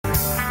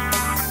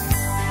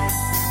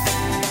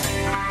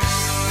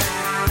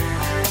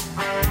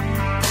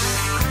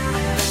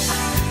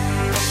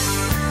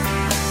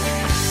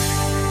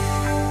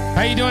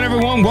you doing,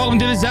 everyone? Welcome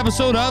to this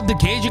episode of the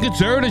Cajun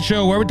Conservative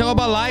Show, where we talk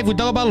about life, we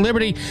talk about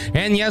liberty,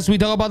 and yes, we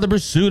talk about the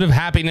pursuit of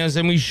happiness,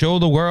 and we show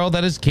the world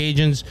that as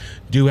Cajuns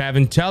do have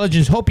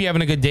intelligence. Hope you're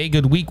having a good day,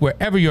 good week,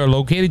 wherever you're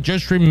located.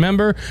 Just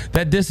remember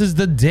that this is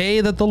the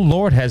day that the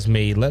Lord has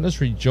made. Let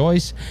us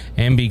rejoice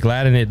and be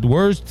glad in it.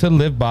 Words to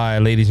live by,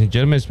 ladies and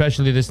gentlemen,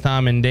 especially this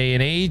time and day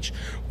and age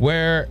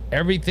where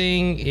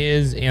everything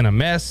is in a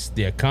mess.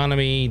 The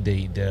economy,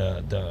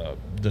 the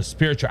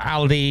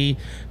spirituality,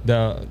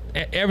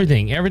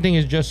 everything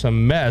is just a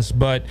mess.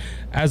 But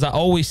as I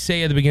always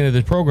say at the beginning of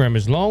the program,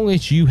 as long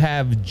as you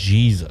have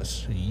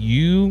Jesus,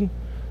 you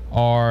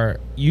are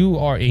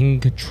in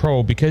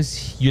control,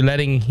 because you're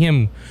letting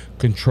him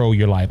control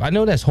your life. I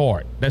know that's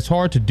hard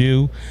to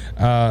do,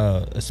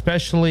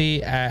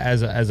 especially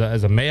as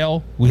a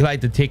male. We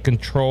like to take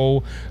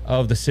control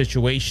of the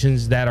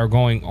situations that are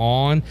going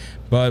on,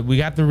 but we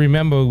have to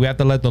remember, we have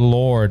to let the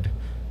Lord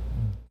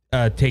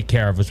take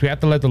care of us. We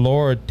have to let the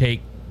Lord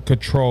take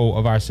control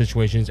of our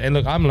situations. And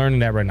look, I'm learning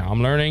that right now.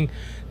 I'm learning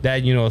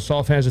that, a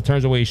soft answer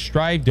turns away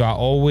strife. Do I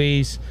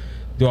always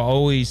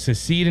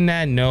succeed in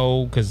that?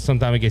 No, because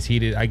sometimes I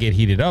get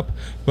heated up.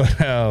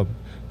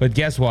 But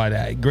guess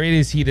what? Great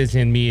is he that's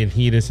in me and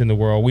he that's in the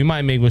world. We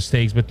might make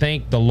mistakes, but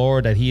thank the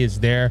Lord that he is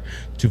there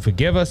to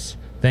forgive us.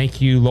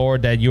 Thank you,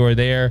 Lord, that you are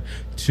there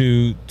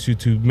to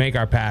make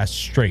our path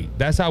straight.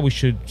 That's how we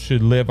should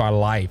live our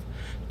life.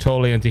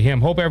 Totally unto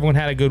him. Hope everyone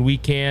had a good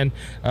weekend.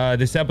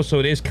 This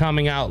episode is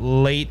coming out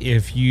late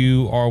if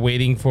you are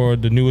waiting for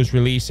the newest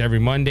release every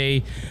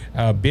Monday.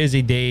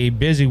 Busy day,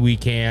 busy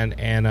weekend,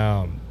 and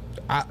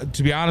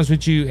to be honest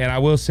with you, and I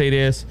will say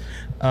this,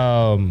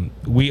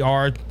 we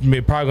are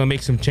probably gonna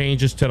make some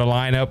changes to the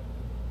lineup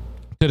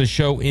to the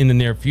show in the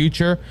near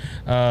future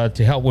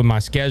to help with my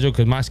schedule,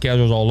 because my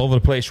schedule is all over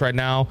the place right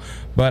now.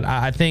 But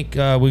I think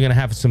we're gonna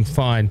have some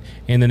fun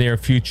in the near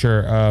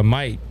future.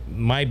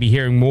 Might be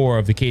hearing more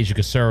of the Cajun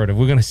Conservative.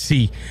 We're gonna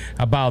see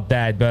about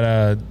that,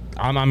 but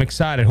I'm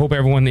excited. Hope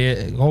everyone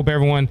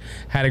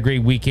had a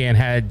great weekend,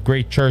 had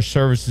great church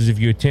services. If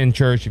you attend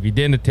church, if you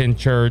didn't attend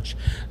church,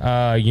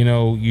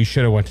 you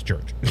should have went to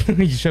church.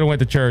 You should have went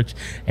to church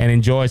and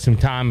enjoyed some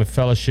time of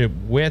fellowship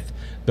with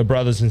the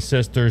brothers and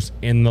sisters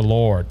in the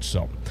Lord.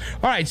 So, all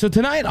right. So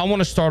tonight I want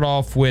to start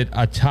off with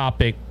a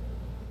topic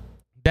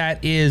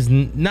that is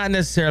not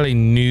necessarily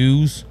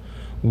news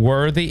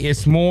worthy.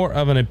 It's more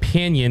of an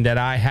opinion that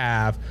I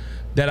have,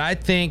 that I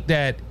think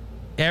that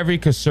every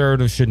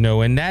conservative should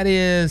know, and that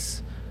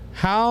is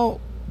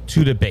how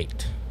to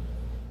debate.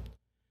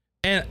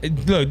 And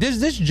look,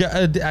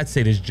 I'd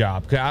say this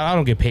job, because I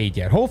don't get paid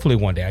yet. Hopefully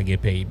one day I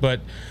get paid,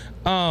 but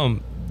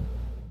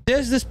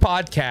this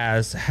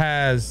podcast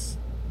has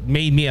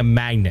made me a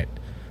magnet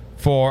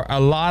for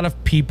a lot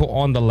of people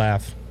on the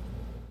left,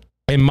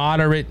 and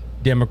moderate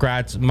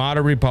Democrats,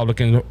 moderate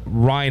Republicans,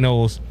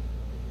 rhinos.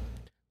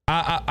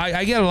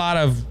 I get a lot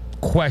of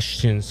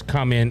questions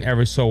come in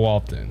every so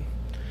often,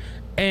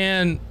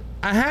 and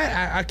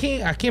I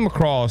came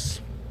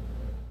across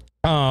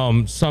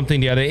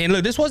something the other day, and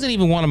look, this wasn't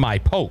even one of my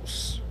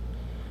posts.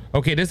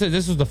 Okay, this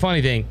was the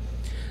funny thing.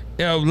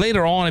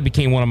 Later on, it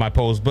became one of my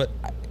posts, but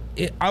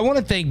I want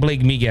to thank Blake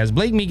Miguez.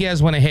 Blake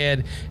Miguez went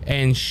ahead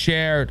and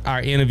shared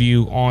our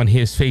interview on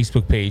his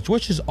Facebook page,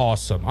 which is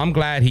awesome. I'm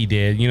glad he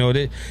did.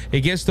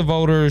 It gets the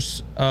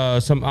voters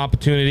some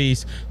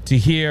opportunities to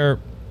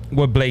hear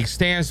what Blake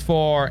stands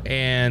for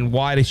and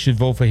why they should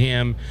vote for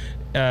him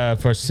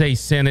for, say,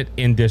 Senate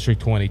in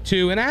District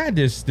 22. And I had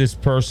this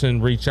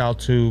person reach out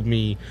to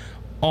me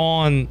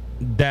on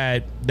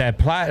that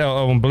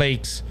on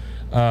Blake's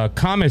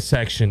comment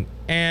section,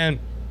 and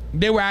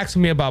they were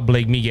asking me about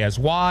Blake Miguez,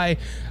 why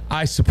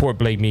I support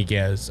Blake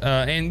Miguez,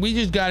 and we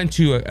just got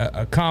into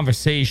a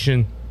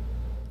conversation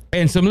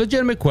and some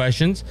legitimate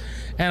questions,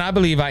 and I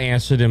believe I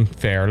answered them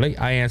fairly.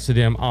 I answered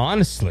them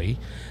honestly.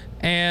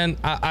 And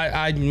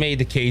I made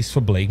the case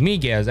for Blake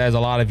Miguez. As a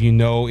lot of you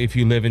know, if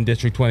you live in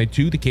District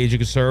 22, the Cajun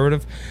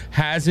Conservative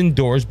has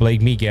endorsed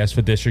Blake Miguez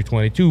for District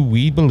 22.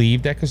 We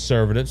believe that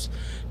conservatives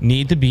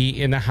need to be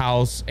in the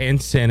House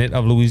and Senate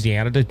of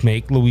Louisiana to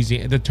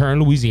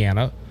turn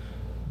Louisiana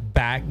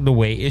back the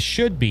way it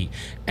should be.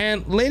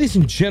 And ladies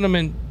and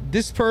gentlemen,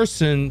 this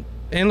person,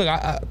 and look,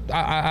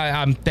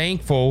 I'm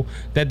thankful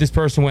that this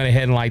person went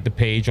ahead and liked the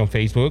page on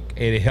Facebook.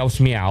 It helps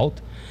me out.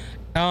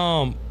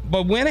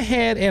 But went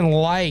ahead and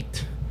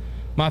liked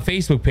my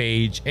Facebook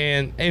page.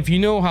 And if you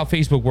know how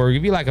Facebook works,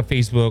 if you like a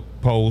Facebook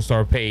post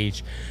or a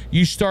page,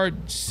 you start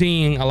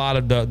seeing a lot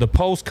of the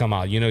posts come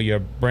out, your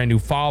brand new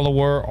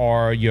follower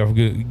or your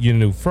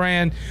new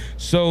friend.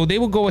 So they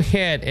will go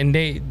ahead and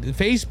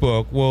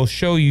Facebook will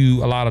show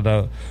you a lot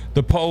of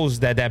the posts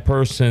that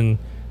person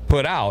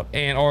put out,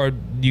 or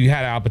you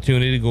had an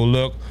opportunity to go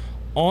look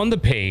on the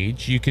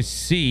page. You could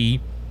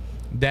see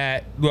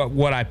that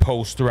what I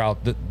post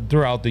throughout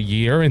the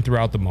year and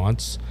throughout the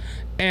months.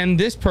 And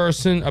this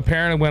person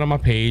apparently went on my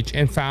page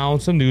and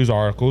found some news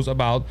articles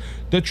about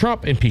the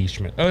Trump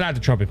impeachment. Oh, not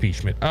the Trump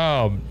impeachment.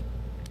 The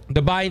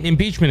Biden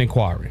impeachment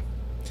inquiry.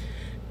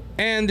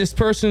 And this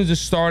person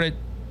just started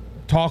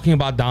talking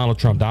about Donald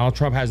Trump. Donald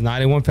Trump has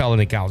 91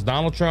 felony counts.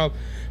 Donald Trump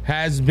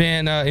has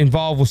been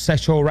involved with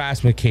sexual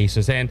harassment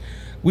cases, and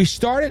we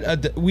started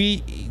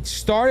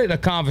a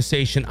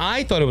conversation.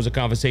 I thought it was a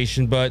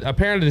conversation, but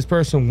apparently this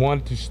person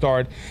wanted to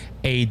start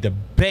a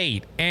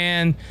debate,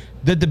 and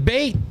the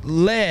debate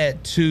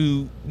led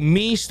to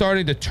me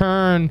starting to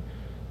turn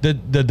the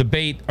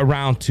debate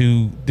around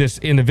to this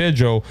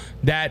individual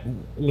that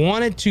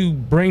wanted to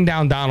bring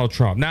down Donald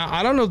Trump. Now,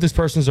 I don't know if this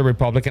person is a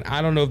Republican.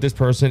 I don't know if this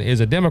person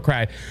is a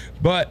Democrat,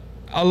 but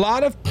a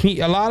lot of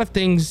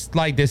things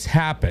like this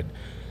happen.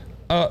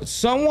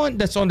 Someone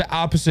that's on the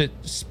opposite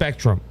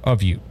spectrum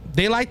of you,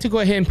 they like to go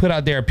ahead and put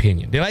out their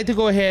opinion. They like to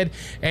go ahead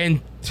and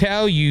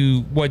tell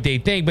you what they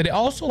think, but they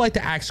also like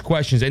to ask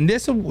questions. And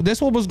this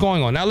what was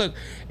going on. Now, look,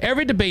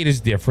 every debate is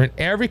different.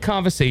 Every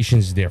conversation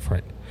is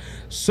different.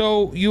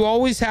 So you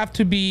always have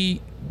to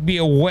be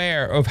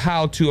aware of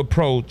how to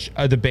approach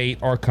a debate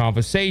or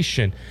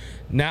conversation.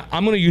 Now,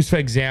 I'm going to use, for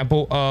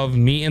example, of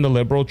me and the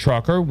liberal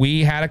trucker.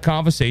 We had a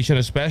conversation,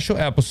 a special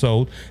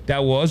episode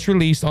that was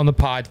released on the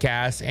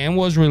podcast and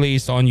was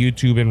released on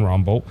YouTube and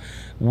Rumble.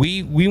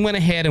 We went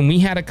ahead and we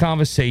had a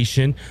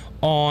conversation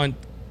on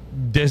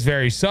this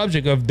very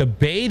subject of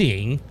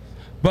debating,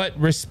 but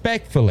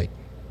respectfully.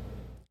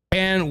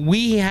 And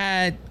we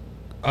had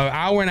an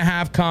hour and a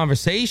half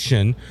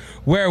conversation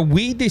where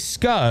we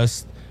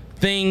discussed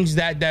things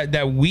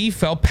that we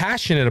felt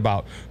passionate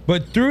about.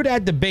 But through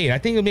that debate, I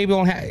think it maybe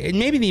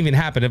didn't even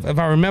happen. If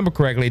I remember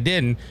correctly, it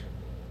didn't.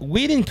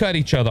 We didn't cut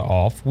each other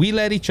off. We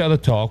let each other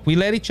talk. We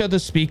let each other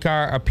speak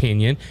our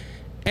opinion.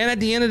 And at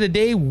the end of the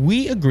day,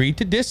 we agreed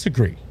to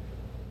disagree.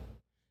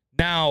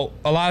 Now,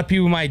 a lot of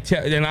people might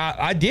tell, and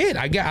I did.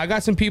 I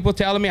got some people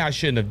telling me I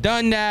shouldn't have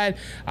done that.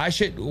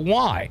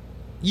 Why?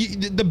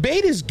 The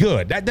debate is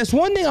good. That's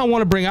one thing I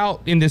want to bring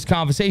out in this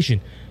conversation.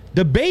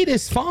 Debate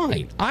is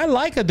fine. I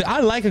like a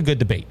good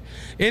debate.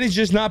 It is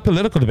just not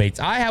political debates.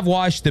 I have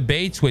watched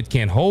debates with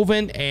Ken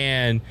Hovind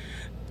and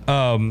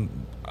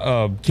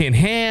Ken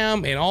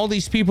Ham and all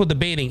these people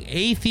debating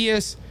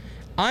atheists.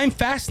 I'm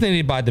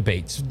fascinated by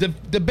debates.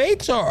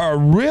 Debates are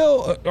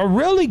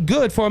really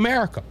good for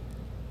America.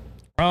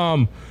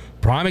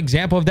 Prime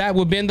example of that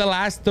would have been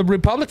the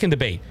Republican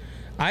debate.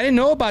 I didn't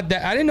know about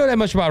that. I didn't know that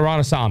much about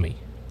Ramaswamy.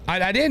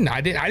 I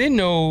didn't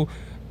know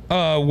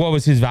what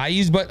was his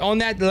values, but on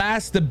that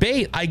last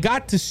debate, I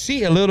got to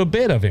see a little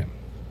bit of him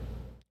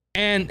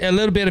and a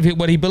little bit of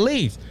what he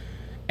believes.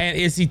 And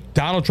is he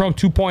Donald Trump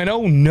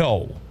 2.0?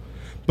 No.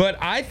 But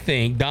I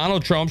think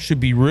Donald Trump should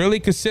be really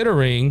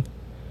considering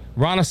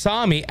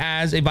Ramaswamy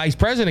as a vice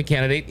president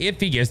candidate if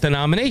he gets the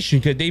nomination,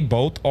 because they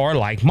both are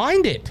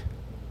like-minded.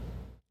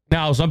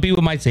 Now, some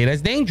people might say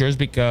that's dangerous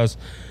because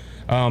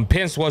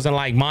Pence wasn't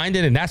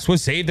like-minded, and that's what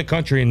saved the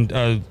country in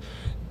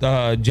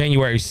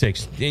January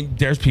 6th. And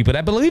there's people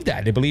that believe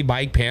that. They believe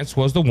Mike Pence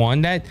was the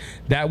one that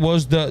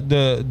was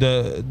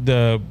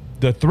the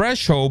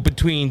threshold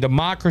between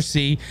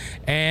democracy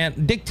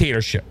and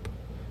dictatorship.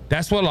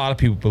 That's what a lot of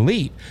people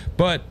believe.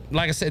 But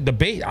like I said,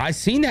 debate, I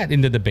seen that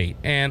in the debate.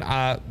 And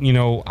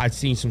I've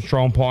seen some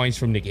strong points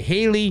from Nikki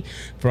Haley,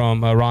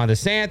 from Ron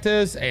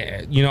DeSantis.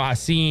 I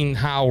seen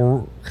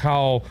how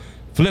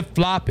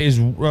flip-flop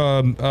is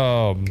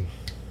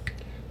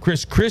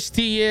Chris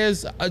Christie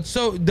is.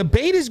 So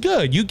debate is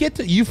good.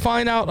 You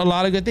find out a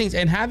lot of good things,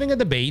 and having a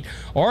debate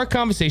or a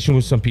conversation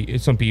with some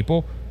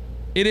people,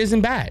 it isn't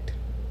bad.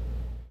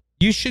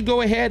 You should go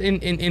ahead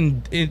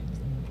and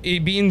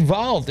be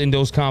involved in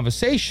those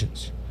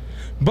conversations.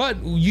 But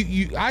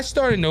I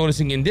started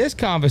noticing in this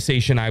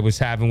conversation I was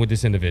having with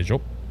this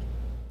individual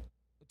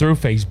through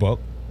Facebook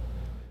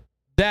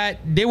that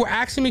they were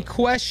asking me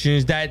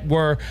questions that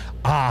were,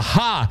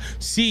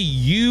 see,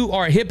 you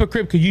are a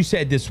hypocrite because you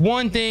said this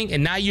one thing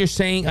and now you're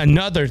saying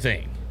another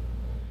thing.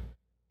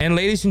 And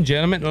ladies and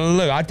gentlemen,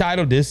 look, I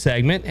titled this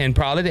segment, and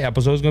probably the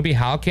episode is going to be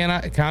how can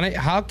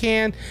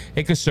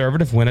a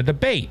conservative win a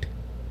debate?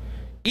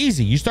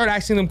 Easy. You start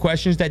asking them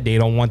questions that they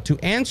don't want to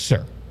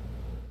answer.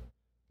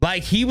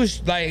 Like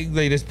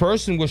this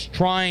person was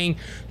trying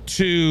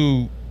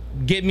to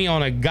get me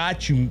on a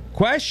got you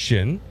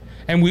question,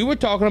 and we were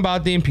talking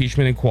about the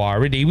impeachment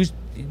inquiry.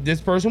 This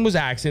person was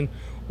asking,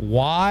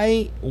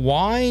 why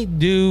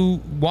do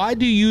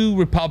you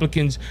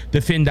Republicans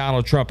defend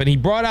Donald Trump? And he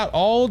brought out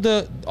all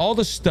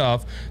the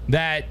stuff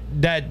that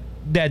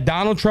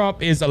Donald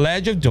Trump is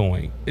alleged of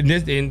doing,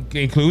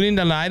 including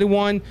the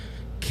 91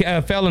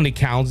 felony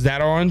counts that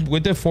are on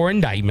with the 4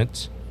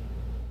 indictments.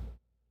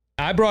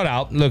 I brought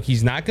out, look,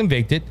 he's not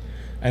convicted.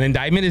 An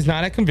indictment is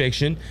not a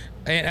conviction.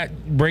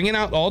 And bringing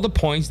out all the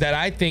points that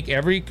I think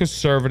every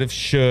conservative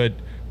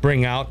should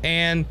bring out.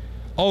 And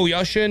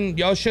y'all shouldn't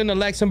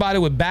elect somebody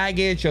with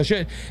baggage. Y'all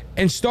should,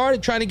 and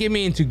started trying to get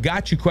me into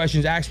got you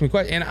questions, ask me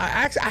questions. And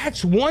I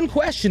asked one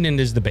question in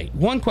this debate,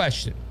 one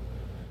question,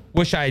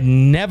 which I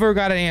never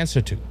got an answer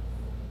to.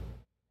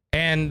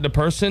 And the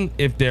person,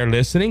 if they're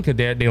listening, because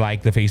they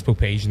like the Facebook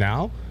page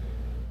now,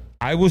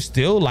 I will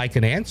still like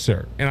an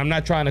answer. And I'm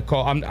not trying to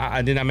call,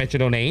 I did not mention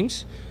no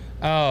names,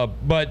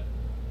 but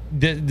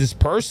this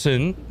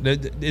person,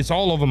 it's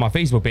all over my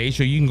Facebook page,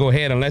 so you can go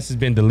ahead, unless it's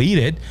been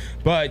deleted,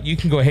 but you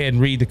can go ahead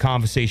and read the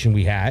conversation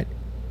we had.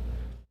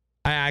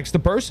 I asked the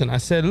person, I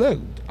said, look,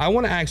 I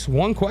want to ask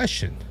one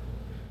question.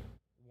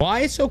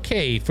 Why it's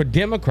okay for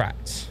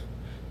Democrats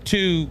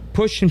to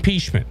push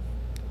impeachment,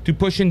 to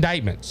push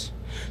indictments,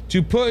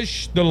 to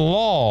push the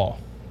law,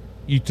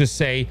 to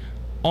say,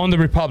 on the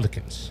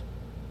Republicans?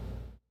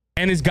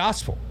 And it's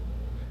gospel.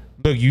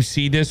 Look, you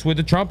see this with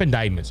the Trump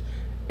indictments.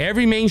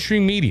 Every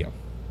mainstream media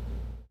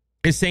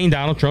is saying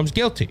Donald Trump's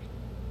guilty,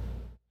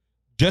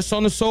 just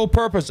on the sole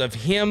purpose of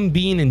him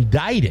being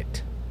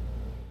indicted.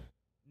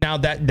 Now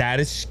that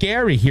is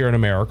scary here in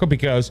America,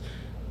 because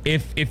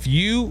if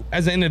you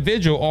as an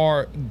individual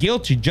are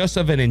guilty just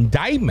of an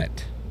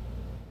indictment,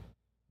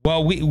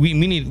 well, we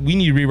need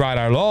to rewrite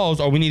our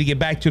laws, or we need to get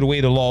back to the way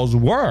the laws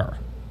were.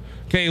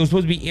 Okay, it was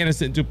supposed to be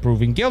innocent until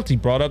proven guilty.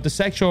 Brought up the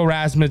sexual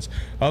harassments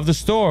of the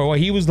store. Well,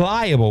 he was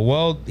liable.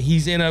 Well,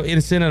 he's in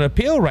an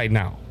appeal right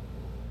now.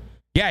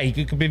 Yeah, he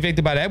could be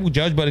convicted by the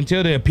judge, but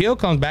until the appeal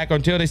comes back, or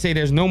until they say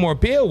there's no more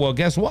appeal, well,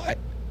 guess what?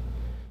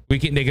 They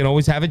can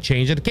always have a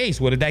change of the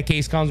case. What if that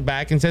case comes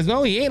back and says,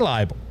 no, he ain't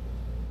liable?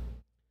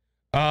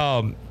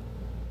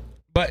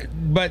 But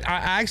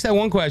I asked that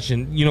one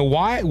question. You know,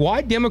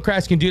 why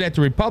Democrats can do that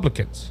to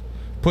Republicans?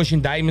 Push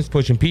indictments,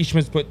 push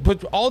impeachments,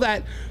 put all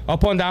that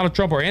up on Donald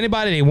Trump or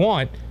anybody they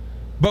want.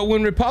 But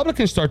when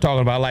Republicans start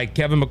talking about, like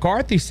Kevin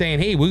McCarthy saying,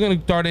 hey, we're going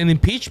to start an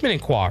impeachment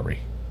inquiry,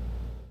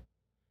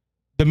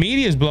 the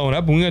media is blowing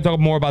up, and we're going to talk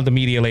more about the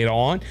media later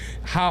on.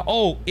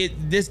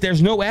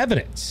 There's no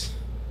evidence.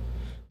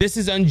 This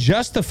is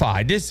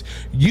unjustified.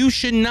 They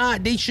should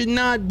not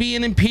be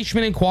an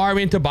impeachment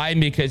inquiry into Biden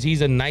because he's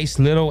a nice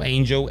little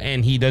angel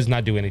and he does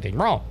not do anything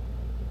wrong.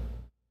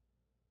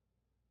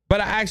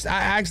 But I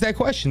asked that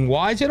question.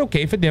 Why is it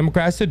okay for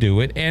Democrats to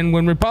do it? And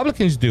when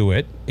Republicans do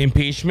it,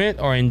 impeachment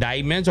or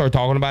indictments, or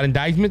talking about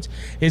indictments,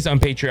 is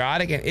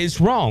unpatriotic and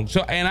it's wrong.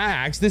 So, and I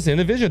asked this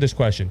individual this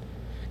question.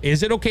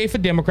 Is it okay for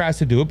Democrats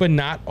to do it, but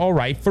not all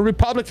right for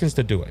Republicans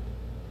to do it?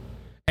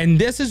 And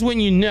this is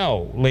when you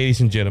know, ladies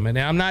and gentlemen,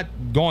 and I'm not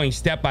going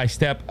step by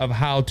step of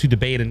how to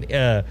debate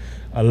a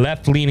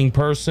left-leaning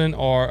person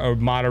or a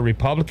moderate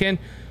Republican.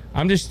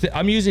 I'm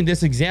using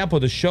this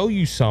example to show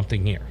you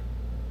something here.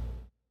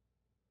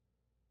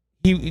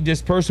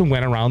 This person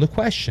went around the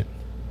question,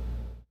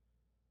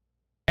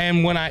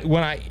 and when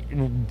I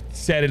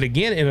said it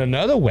again in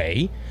another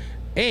way,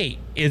 hey,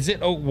 is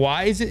it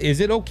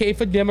okay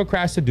for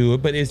Democrats to do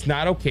it, but it's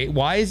not okay?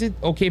 Why is it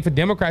okay for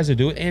Democrats to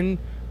do it and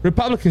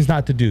Republicans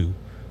not to do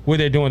what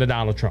they're doing to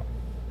Donald Trump?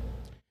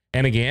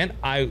 And again,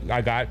 I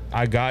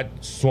got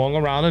swung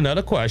around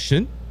another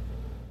question.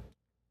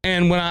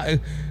 And when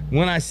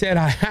I said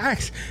I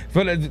asked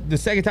for the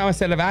second time, I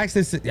said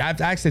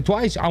I've asked it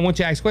twice. I want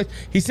you to ask questions.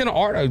 He sent an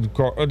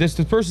article. This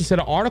person sent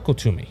an article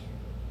to me.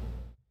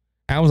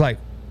 And I was like,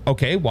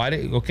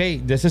 okay,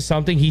 this is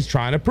something he's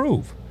trying to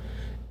prove.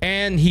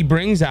 And he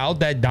brings out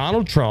that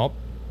Donald Trump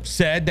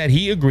said that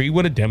he agreed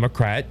with a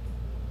Democrat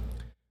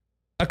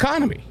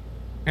economy.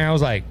 And I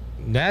was like,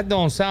 that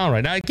don't sound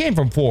right. Now, it came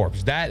from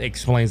Forbes. That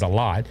explains a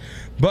lot.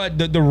 But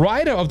the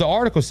writer of the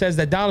article says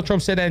that Donald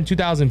Trump said that in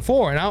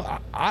 2004. And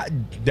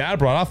I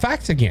brought out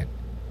facts again.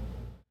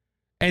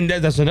 And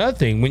that's another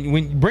thing. When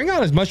you bring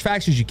out as much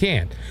facts as you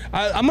can.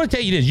 I'm going to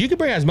tell you this. You can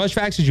bring out as much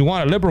facts as you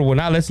want. A liberal will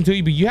not listen to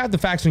you. But you have the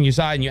facts on your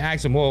side. And you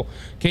ask them, well,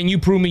 can you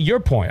prove me your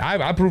point?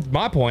 I proved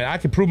my point. I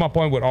can prove my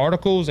point with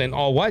articles and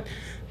all what.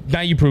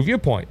 Now you prove your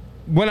point.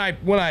 When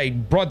I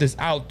brought this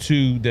out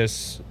to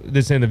this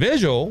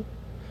individual,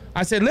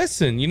 I said,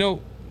 listen,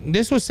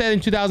 this was said in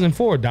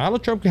 2004.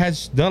 Donald Trump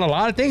has done a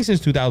lot of things since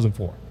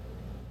 2004.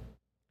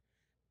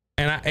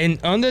 And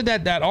under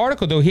that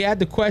article, though, he had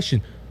the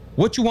question,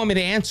 what you want me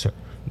to answer?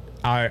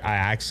 I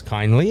asked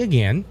kindly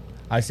again.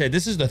 I said,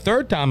 this is the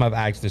third time I've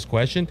asked this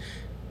question.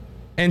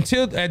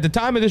 Until at the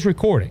time of this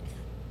recording,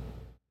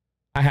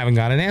 I haven't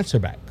got an answer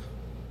back.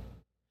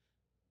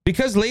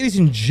 Because, ladies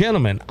and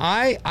gentlemen,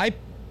 I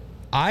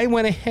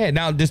went ahead.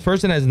 Now, this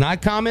person has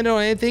not commented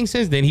on anything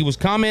since then. He was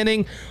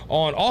commenting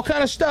on all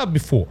kind of stuff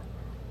before.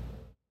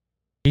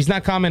 He's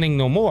not commenting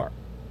no more.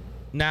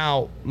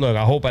 Now, look,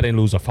 I hope I didn't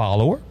lose a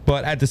follower,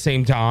 but at the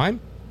same time,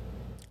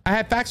 I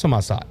had facts on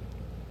my side.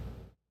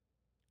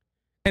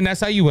 And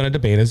that's how you win a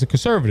debate as a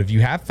conservative.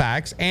 You have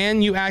facts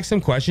and you ask them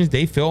questions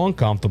they feel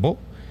uncomfortable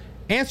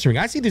answering.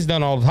 I see this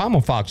done all the time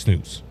on Fox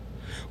News,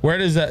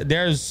 where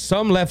there's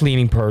some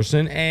left-leaning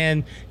person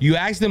and you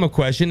ask them a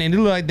question and it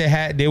looked like they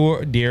had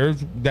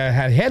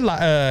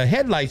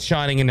headlights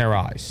shining in their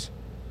eyes,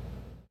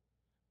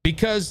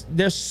 because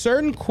there's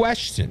certain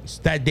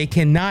questions that they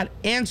cannot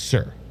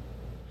answer.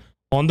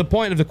 On the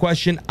point of the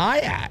question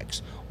I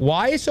asked,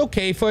 why it's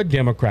okay for a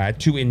Democrat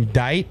to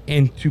indict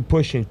and to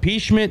push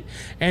impeachment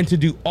and to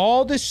do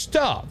all this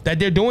stuff that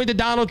they're doing to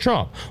Donald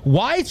Trump.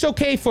 Why it's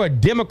okay for a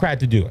Democrat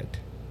to do it.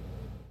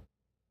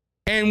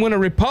 And when a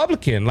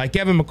Republican like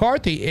Kevin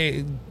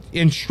McCarthy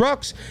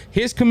instructs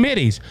his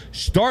committees,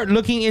 start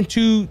looking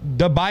into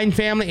the Biden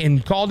family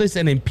and call this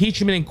an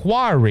impeachment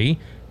inquiry,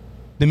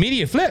 the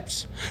media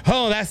flips.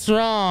 Oh, that's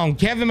wrong.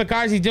 Kevin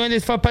McCarthy's doing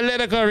this for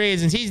political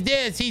reasons. He's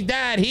this, he's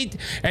that.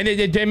 And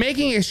they're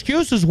making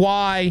excuses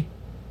why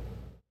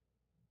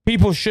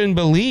people shouldn't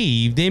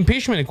believe the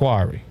impeachment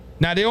inquiry.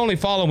 Now, they're only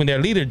following their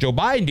leader, Joe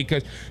Biden,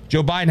 because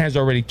Joe Biden has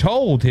already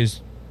told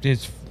his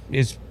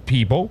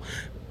people,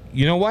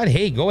 you know what?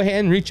 Hey, go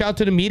ahead and reach out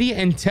to the media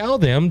and tell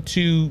them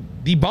to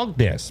debunk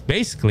this.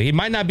 Basically, it's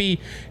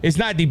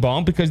not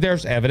debunked because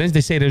there's evidence.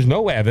 They say there's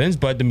no evidence,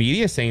 but the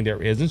media is saying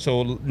there isn't.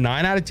 So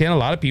 9 out of 10, a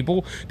lot of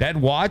people that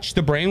watch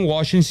the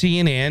brainwashing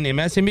CNN,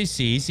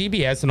 MSNBC,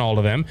 CBS, and all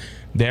of them,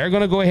 they're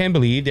going to go ahead and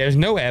believe there's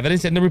no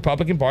evidence, and the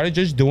Republican Party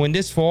just doing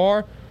this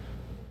for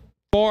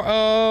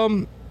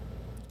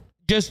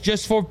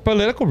just for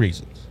political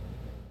reasons.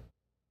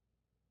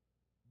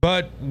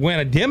 But when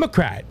a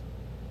Democrat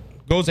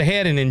goes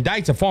ahead and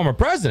indicts a former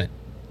president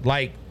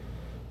like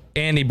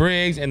Andy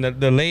Briggs and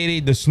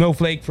the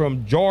snowflake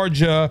from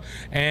Georgia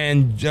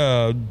and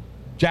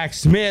Jack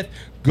Smith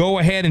go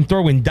ahead and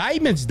throw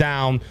indictments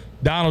down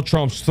Donald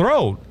Trump's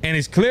throat, and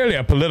it's clearly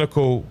a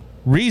political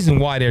reason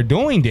why they're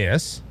doing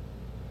this.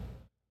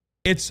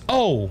 There's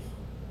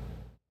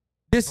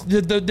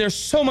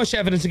so much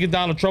evidence against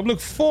Donald Trump. Look,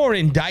 4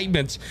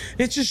 indictments.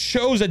 It just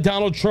shows that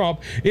Donald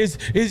Trump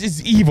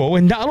is evil,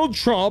 and Donald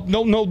Trump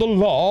don't know the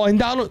law,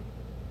 and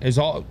it's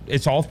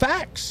all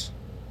facts.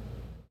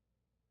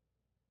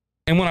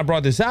 And when I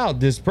brought this out,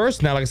 this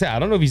person, now, like I said, I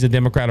don't know if he's a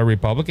Democrat or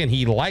Republican.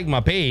 He liked my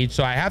page,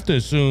 so I have to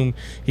assume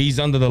he's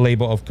under the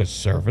label of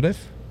conservative.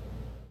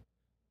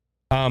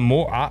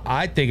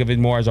 I think of it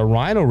more as a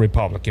rhino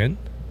Republican.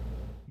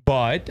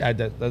 But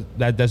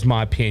that's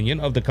my opinion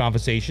of the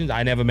conversations.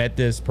 I never met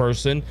this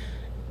person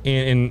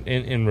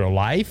in real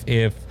life.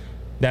 If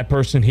that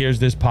person hears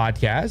this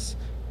podcast,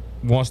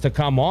 wants to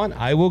come on,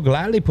 I will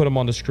gladly put him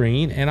on the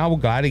screen, and I will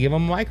gladly give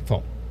him a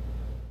microphone,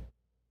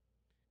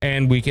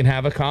 and we can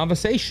have a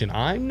conversation.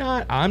 I'm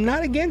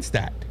not against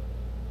that.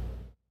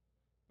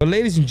 But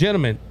ladies and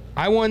gentlemen,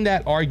 I won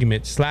that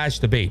argument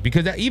 / debate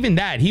because the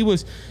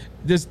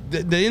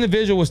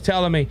individual was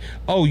telling me,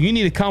 "Oh, you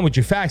need to come with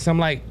your facts." I'm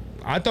like,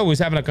 I thought we was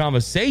having a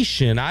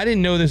conversation. I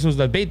didn't know this was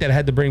a debate that I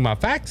had to bring my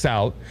facts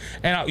out.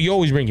 And you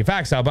always bring your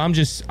facts out, but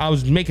I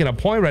was making a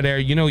point right there.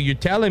 You know, you're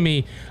telling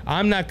me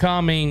I'm not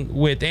coming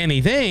with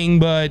anything,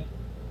 but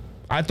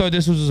I thought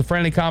this was a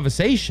friendly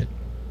conversation.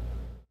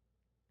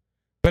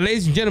 But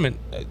ladies and gentlemen,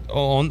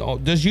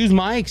 just use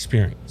my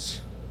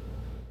experience.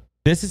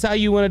 This is how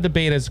you want to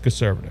debate as a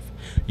conservative.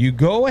 You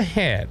go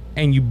ahead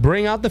and you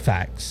bring out the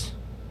facts,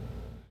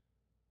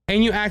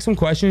 and you ask them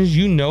questions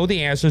you know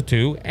the answer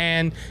to,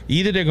 and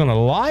either they're going to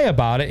lie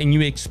about it and you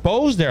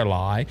expose their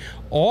lie,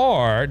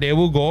 or they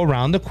will go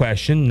around the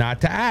question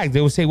not to ask.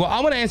 They will say, well,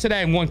 I'm going to answer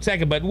that in 1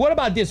 second, but what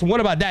about this and what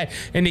about that?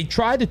 And they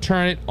try to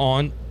turn it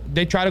on.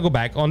 They try to go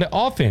back on the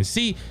offense.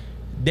 See,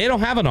 they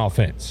don't have an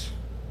offense.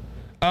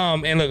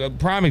 And look, a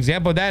prime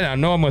example of that, I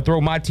know I'm going to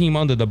throw my team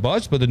under the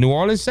bus, but the New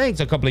Orleans Saints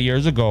a couple of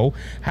years ago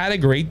had a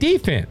great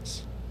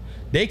defense.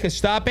 They could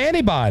stop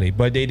anybody,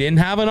 but they didn't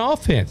have an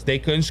offense. They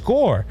couldn't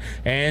score.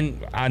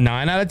 And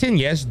 9 out of 10,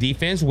 yes,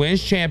 defense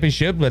wins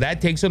championship, but that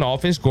takes an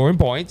offense scoring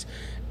points.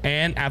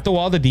 And after a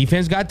while, the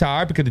defense got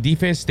tired because the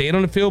defense stayed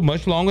on the field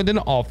much longer than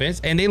the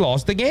offense, and they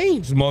lost the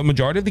games.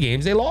 Majority of the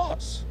games they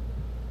lost.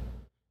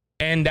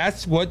 And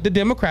that's what the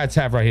Democrats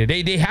have right here.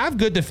 They have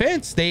good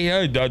defense.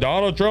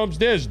 Donald Trump's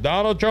this,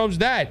 Donald Trump's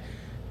that.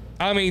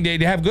 I mean, they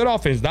have good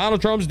offense.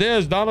 Donald Trump's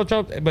this, Donald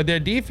Trump, but their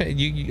defense.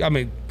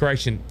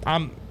 Correction.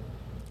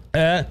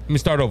 Let me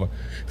start over.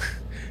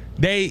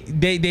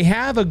 They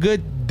have a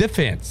good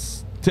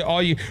defense to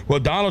all you. Well,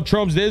 Donald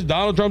Trump's this,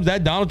 Donald Trump's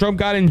that, Donald Trump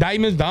got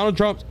indictments, Donald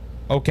Trump's.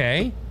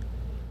 Okay.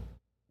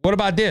 What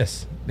about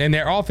this? In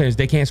their offense,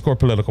 they can't score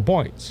political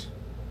points.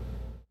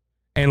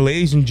 And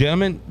ladies and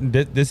gentlemen,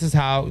 this is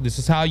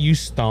how you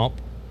stomp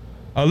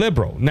a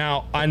liberal.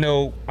 Now, I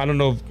don't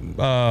know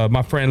if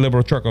my friend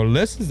Liberal Trucker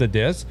listens to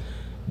this,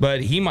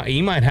 but he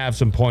might have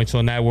some points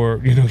on that where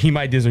he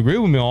might disagree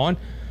with me on,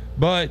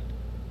 but.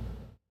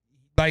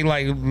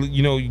 Like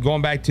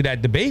going back to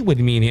that debate with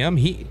me and him,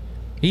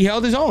 he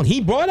held his own.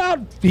 He brought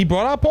out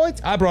points.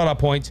 I brought out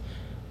points.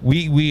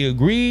 We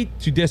agreed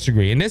to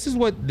disagree. And this is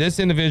what this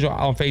individual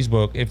on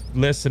Facebook, if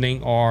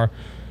listening or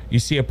you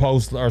see a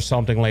post or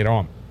something later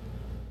on,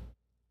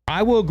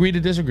 I will agree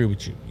to disagree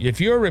with you. If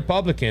you're a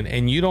Republican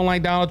and you don't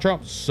like Donald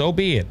Trump, so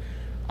be it.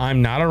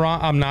 I'm not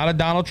a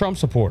Donald Trump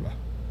supporter.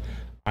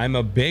 I'm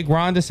a big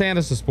Ron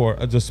DeSantis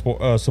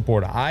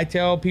supporter. I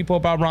tell people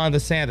about Ron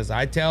DeSantis.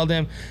 I tell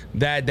them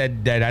that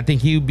I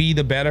think he would be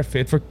the better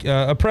fit for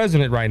a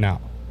president right now.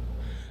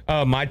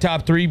 My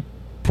top 3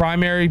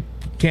 primary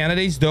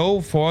candidates, though,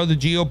 for the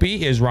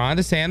GOP is Ron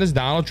DeSantis,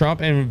 Donald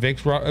Trump, and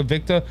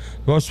Victor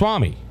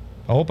Goswami.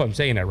 I hope I'm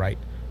saying that right.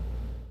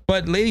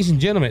 But ladies and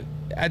gentlemen,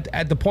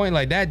 at the point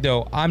like that,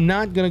 though, I'm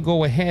not going to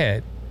go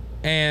ahead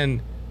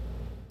and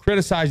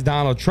criticize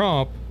Donald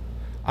Trump.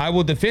 I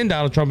will defend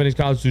Donald Trump and his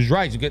constitutional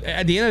rights.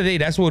 At the end of the day,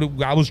 that's what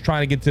I was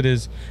trying to get to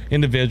this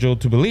individual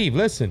to believe.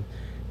 Listen,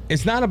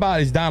 it's not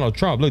about is Donald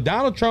Trump. Look,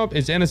 Donald Trump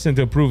is innocent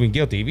until proven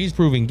guilty. If he's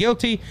proven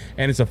guilty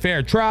and it's a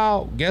fair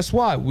trial, guess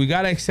what? We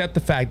got to accept the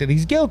fact that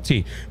he's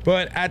guilty.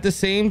 But at the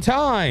same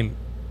time,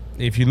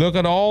 if you look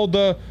at all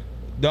the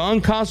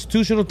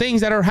unconstitutional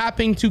things that are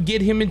happening to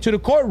get him into the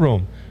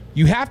courtroom,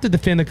 you have to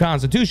defend the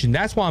Constitution.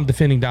 That's why I'm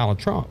defending Donald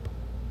Trump.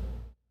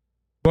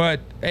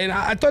 And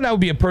I thought that would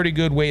be a pretty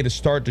good way to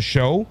start the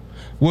show.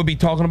 We'll be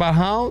talking about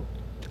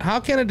how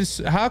can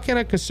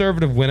a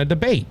conservative win a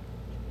debate,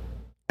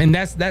 and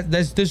that's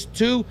just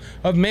two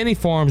of many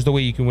forms the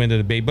way you can win the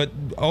debate. But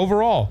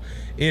overall,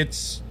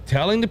 it's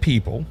telling the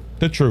people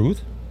the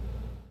truth,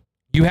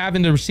 you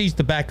having the receipts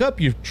to back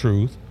up your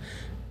truth,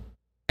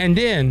 and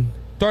then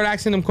start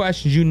asking them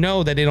questions you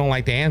know that they don't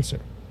like to answer.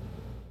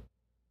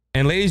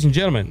 And ladies and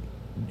gentlemen,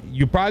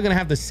 you're probably gonna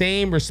have the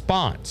same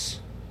response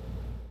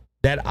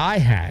that I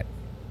had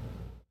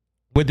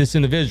with this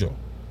individual.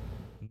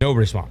 No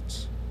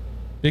response.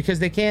 Because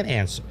they can't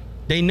answer.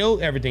 They know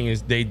everything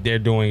they're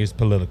doing is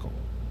political.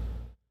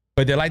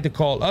 But they like to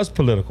call us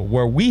political,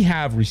 where we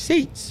have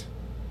receipts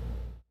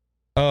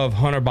of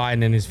Hunter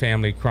Biden and his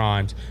family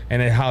crimes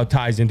and how it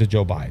ties into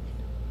Joe Biden.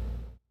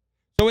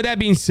 So with that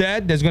being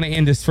said, that's going to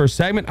end this first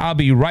segment. I'll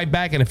be right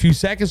back in a few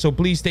seconds, so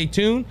please stay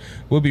tuned.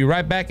 We'll be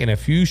right back in a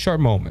few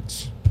short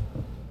moments.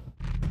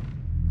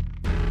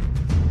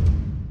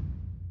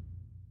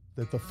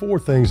 That the four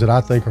things that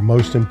I think are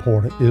most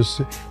important is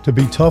to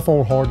be tough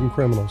on hardened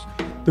criminals.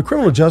 The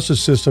criminal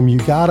justice system, you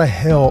got to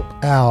help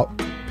out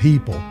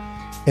people.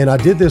 And I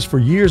did this for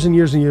years and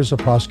years and years as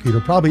a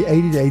prosecutor. Probably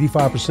 80 to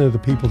 85% of the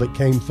people that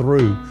came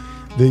through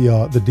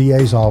the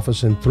DA's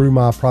office and through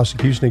my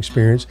prosecution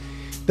experience,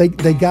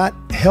 they got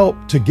help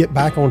to get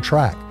back on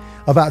track.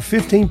 About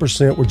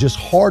 15% were just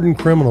hardened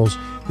criminals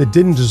that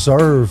didn't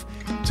deserve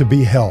to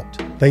be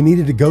helped. They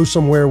needed to go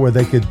somewhere where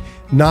they could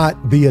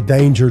not be a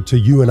danger to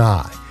you and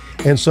I.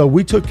 And so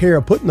we took care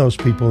of putting those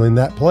people in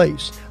that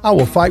place. I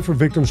will fight for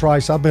victims'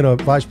 rights. I've been a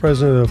vice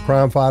president of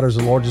Crime Fighters,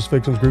 the largest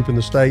victims group in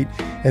the state,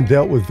 and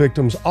dealt with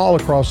victims all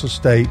across the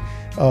state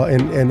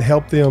and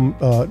helped them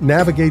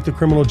navigate the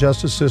criminal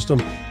justice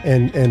system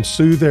and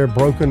soothe their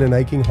broken and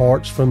aching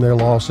hearts from their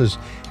losses.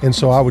 And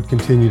so I would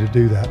continue to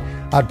do that.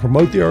 I'd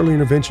promote the early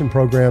intervention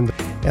program,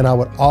 and I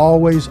would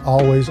always,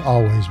 always,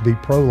 always be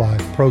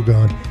pro-life,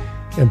 pro-gun,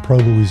 and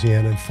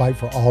pro-Louisiana and fight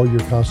for all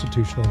your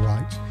constitutional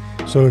rights.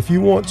 So if you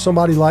want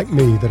somebody like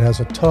me that has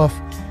a tough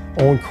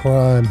on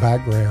crime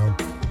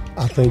background,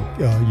 I think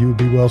you would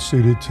be well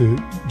suited to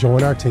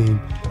join our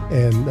team,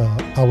 and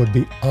I would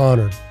be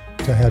honored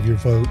to have your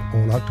vote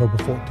on October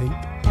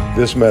 14th.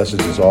 This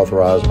message is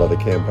authorized by the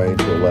campaign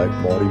to elect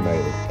Marty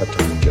Maley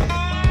Attorney General.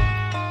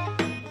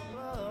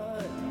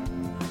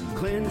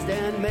 Cleansed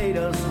and made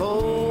us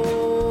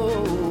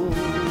whole.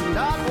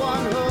 Not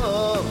one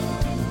hub,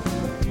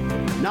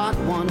 not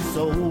one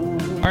soul.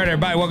 All right,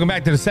 everybody, welcome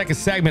back to the second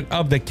segment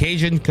of the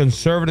Cajun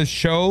Conservative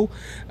Show.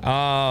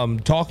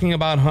 Talking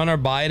about Hunter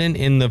Biden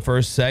in the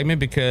first segment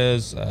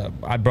because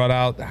I brought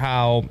out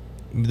how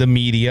the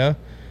media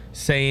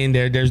saying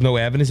there's no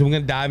evidence, and we're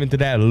going to dive into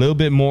that a little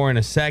bit more in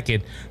a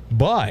second.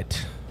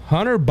 But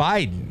Hunter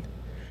Biden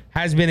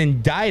has been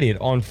indicted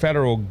on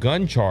federal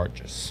gun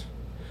charges.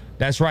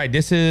 That's right.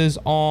 This is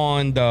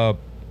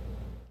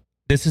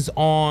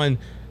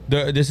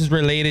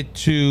related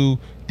to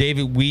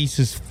David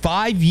Weiss's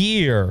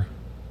 5-year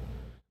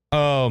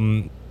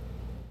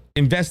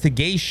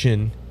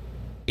investigation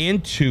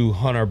into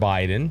Hunter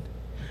Biden,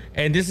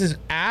 and this is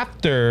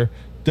after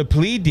the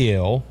plea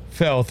deal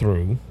fell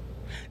through.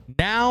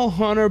 Now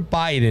Hunter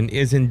Biden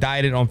is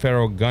indicted on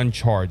federal gun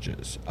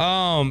charges.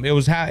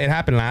 It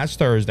happened last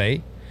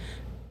Thursday,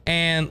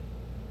 and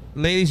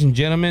ladies and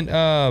gentlemen,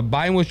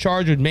 Biden was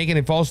charged with making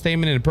a false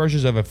statement in the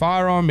purchase of a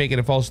firearm, making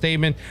a false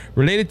statement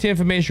related to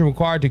information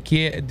required to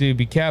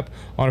be kept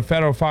on a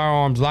federal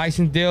firearms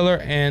license dealer,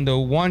 and the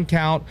one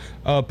count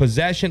of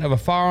possession of a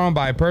firearm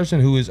by a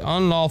person who is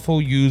unlawful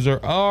user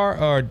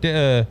or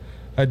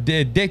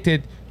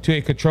addicted to a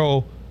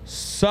controlled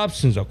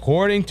substance.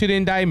 According to the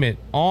indictment,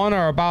 on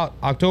or about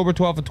October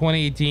 12th of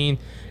 2018,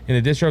 in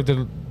the District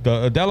of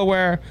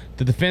Delaware,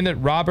 the defendant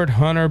Robert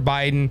Hunter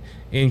Biden,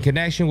 in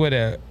connection with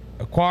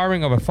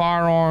acquiring of a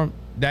firearm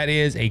that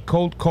is a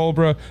Colt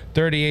Cobra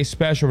 38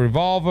 special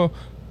revolver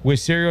with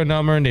serial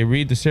number, and they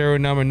read the serial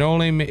number,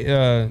 knowingly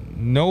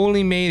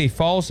made a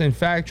false and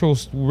factual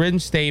written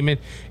statement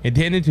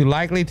intended to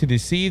likely to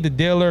deceive the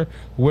dealer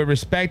with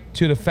respect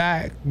to the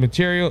fact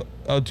material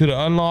to the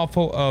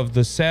unlawful of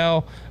the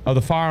sale of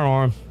the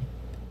firearm.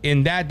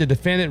 In that, the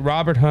defendant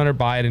Robert Hunter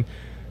Biden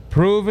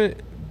provided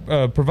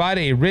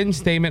a written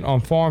statement on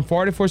Form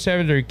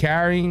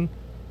 4470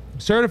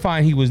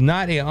 certifying he was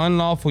not an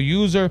unlawful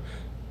user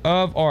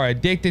of or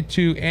addicted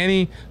to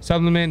any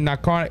supplement,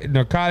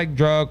 narcotic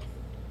drug,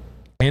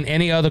 and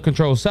any other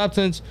controlled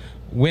substance,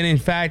 when in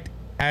fact,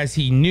 as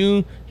he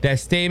knew, that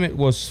statement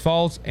was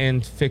false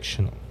and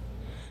fictional.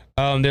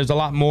 There's a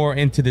lot more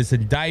into this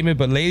indictment,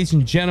 but ladies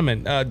and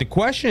gentlemen, the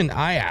question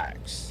I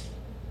asked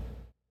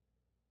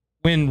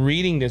when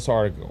reading this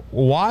article,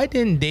 why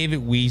didn't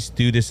David Weiss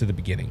do this at the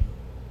beginning?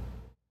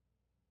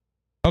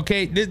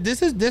 Okay,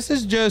 this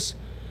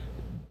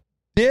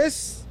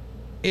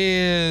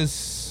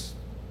is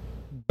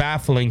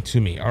baffling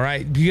to me. All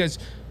right, because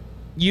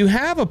you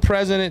have a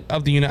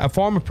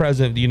former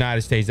president of the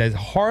United States that's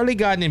hardly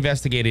gotten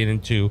investigated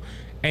into,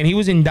 and he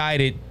was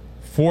indicted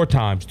 4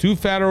 times, 2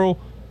 federal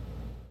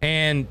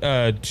and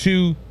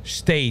 2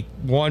 state,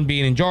 one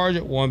being in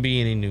Georgia, one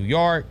being in New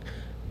York.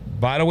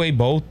 By the way,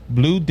 both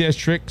blue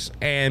districts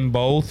and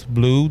both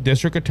blue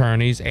district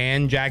attorneys,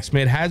 and Jack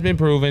Smith has been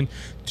proven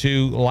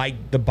to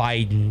like the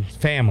Biden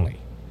family.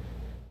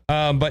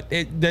 But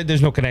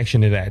there's no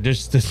connection to that.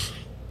 Just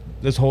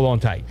hold on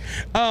tight.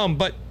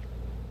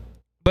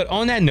 But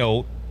on that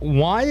note,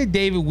 why didn't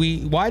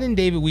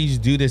David Weiss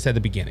do this at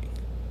the beginning?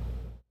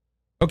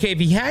 Okay, if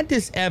he had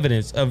this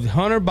evidence of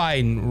Hunter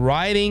Biden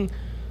writing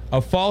a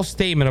false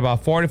statement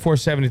about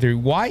 4473,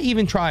 why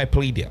even try a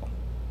plea deal?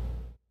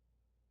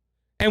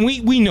 And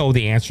we know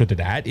the answer to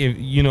that. If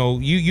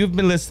you've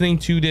been listening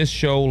to this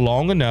show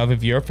long enough,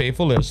 if you're a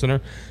faithful listener,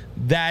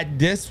 that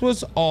this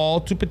was all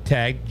to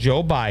protect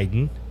Joe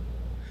Biden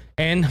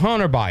and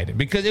Hunter Biden,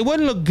 because it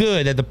wouldn't look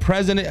good that the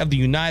president of the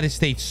United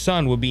States'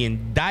 son would be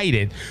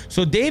indicted.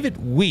 So David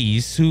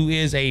Weiss, who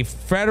is a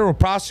federal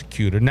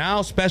prosecutor,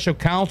 now special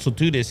counsel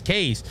to this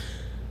case,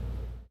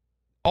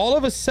 all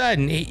of a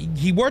sudden,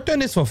 he worked on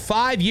this for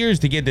 5 years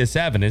to get this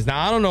evidence.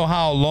 Now, I don't know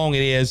how long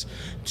it is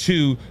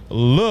to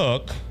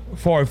look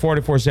for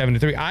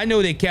 4473. I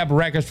know they kept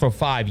records for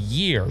 5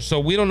 years, so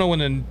we don't know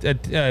when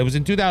it was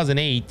in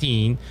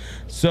 2018.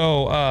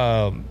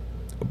 So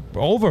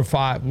over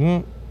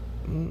 5.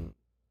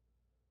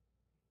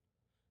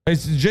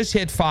 It's just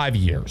hit 5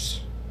 years.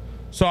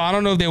 So I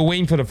don't know if they were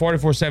waiting for the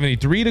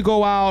 4473 to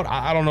go out.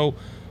 I don't know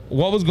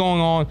what was going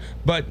on,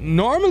 but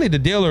normally the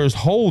dealers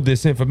hold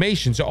this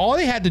information. So all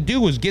they had to do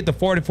was get the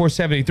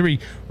 4473,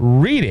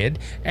 read it,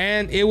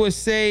 and it would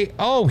say,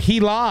 oh,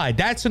 he lied.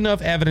 That's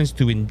enough evidence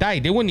to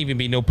indict. There wouldn't even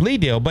be no plea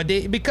deal. But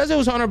because it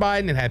was Hunter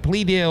Biden, it had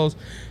plea deals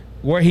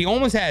where he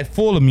almost had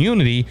full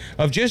immunity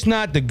of just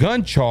not the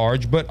gun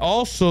charge, but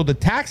also the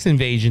tax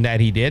invasion that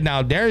he did.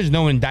 Now, there is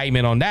no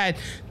indictment on that.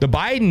 The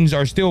Bidens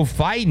are still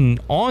fighting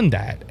on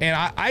that. And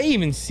I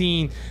even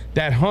seen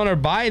that Hunter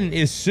Biden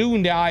is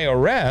suing the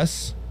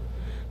IRS.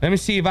 Let me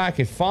see if I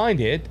could find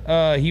it.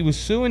 He was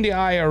suing the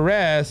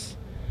IRS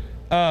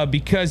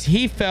because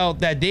he felt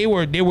that they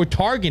were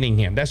targeting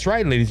him. That's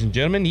right, ladies and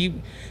gentlemen.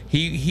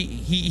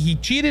 He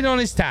cheated on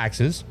his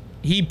taxes.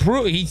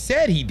 He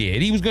said he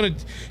did. He was gonna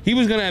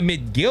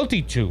admit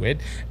guilty to it,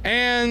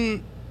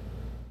 and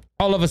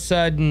all of a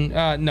sudden,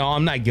 no,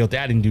 I'm not guilty.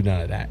 I didn't do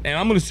none of that, and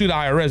I'm gonna sue the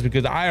IRS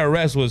because the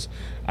IRS was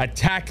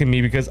attacking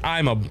me because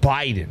I'm a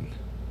Biden.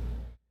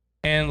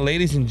 And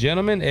ladies and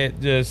gentlemen, it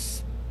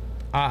just,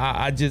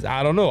 I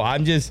don't know.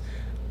 I'm just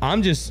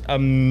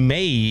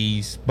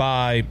amazed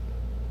by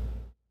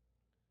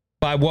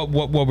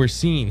what we're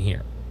seeing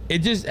here. It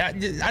just,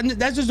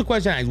 that's just the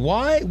question I ask.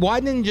 Why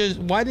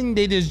didn't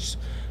they just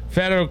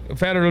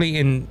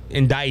federally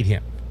indict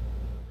him?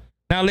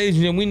 Now, ladies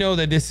and gentlemen, we know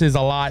that this is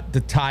a lot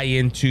to tie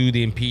into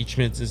the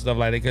impeachments and stuff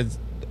like that, because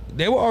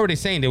they were already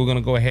saying they were going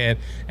to go ahead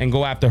and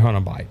go after Hunter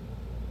Biden,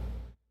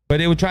 but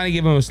they were trying to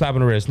give him a slap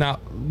on the wrist. Now,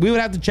 we would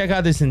have to check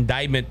how this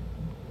indictment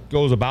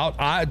goes about.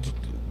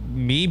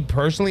 Me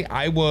personally,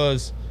 I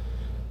was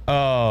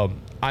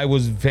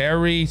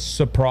very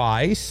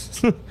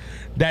surprised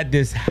that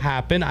this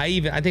happened.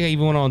 I think I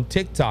even went on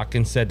TikTok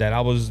and said that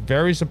I was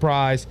very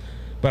surprised,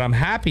 but I'm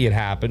happy it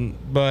happened.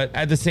 But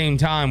at the same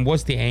time,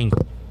 what's the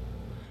angle?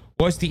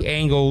 What's the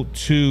angle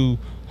to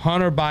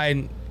Hunter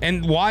Biden?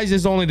 And why is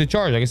this only the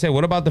charge? Like I said,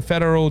 what about the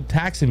federal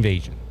tax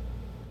invasion?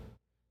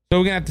 So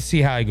we're gonna have to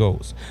see how it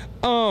goes.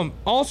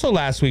 Also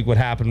last week, what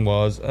happened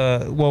was,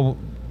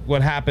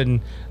 what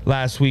happened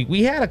last week,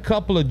 we had a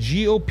couple of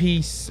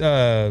GOP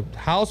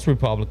House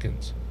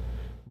Republicans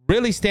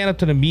really stand up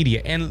to the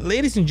media. And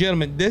ladies and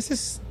gentlemen,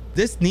 this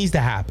needs to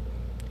happen.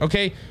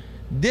 Okay,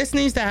 this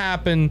needs to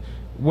happen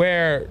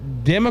where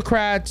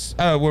Democrats,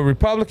 where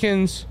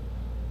Republicans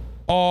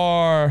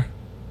are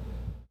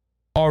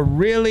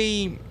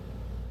really,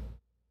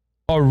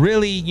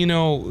 you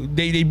know,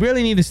 they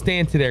really need to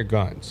stand to their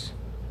guns.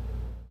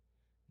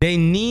 They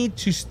need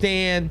to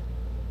stand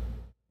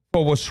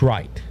for what's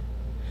right.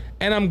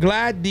 And I'm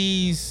glad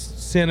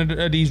these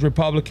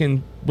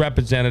Republican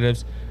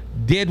representatives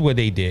did what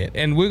they did.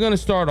 And we're going to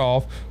start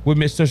off with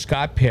Mr.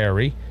 Scott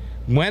Perry.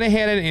 Went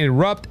ahead and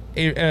erupts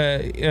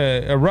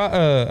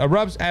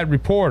at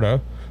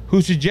reporter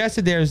who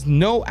suggested there's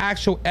no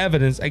actual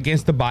evidence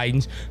against the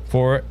Bidens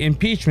for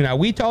impeachment. Now,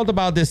 we talked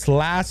about this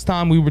last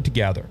time we were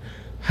together,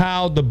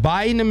 how the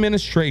Biden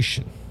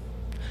administration,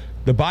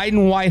 the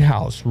Biden White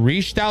House,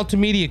 reached out to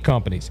media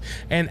companies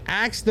and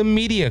asked the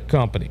media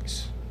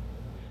companies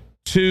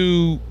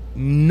to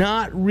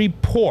not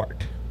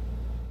report,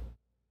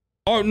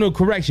 or no,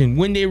 correction,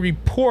 when they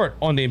report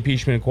on the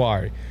impeachment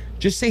inquiry,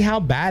 just say how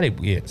bad it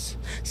is.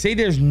 Say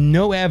there's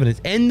no evidence.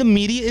 And the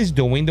media is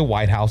doing the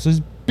White House's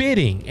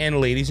bidding.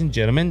 And ladies and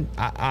gentlemen,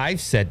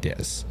 I've said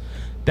this,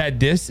 that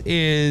this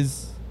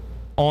is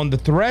on the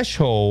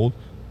threshold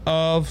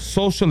of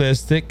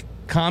socialistic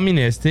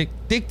communistic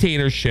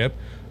dictatorship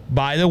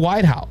by the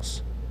White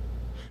House.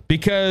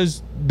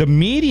 Because the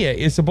media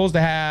is supposed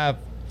to have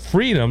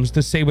freedoms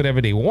to say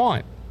whatever they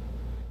want.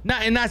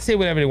 Not say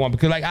whatever they want,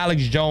 because like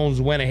Alex Jones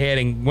went ahead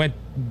and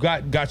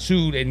got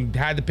sued and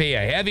had to pay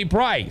a heavy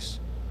price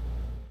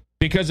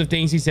because of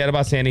things he said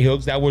about Sandy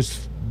Hooks that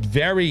was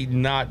very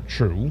not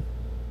true.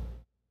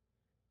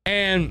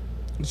 And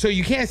so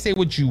you can't say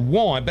what you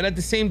want, but at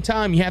the same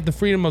time, you have the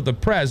freedom of the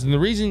press. And the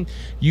reason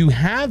you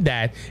have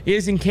that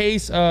is in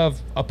case of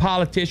a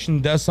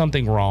politician does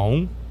something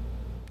wrong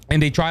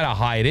and they try to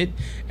hide it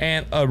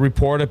and a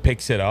reporter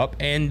picks it up,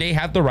 and they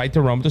have the right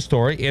to run with the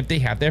story if they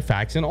have their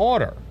facts in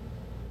order.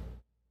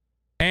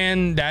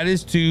 And that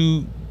is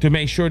to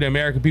make sure the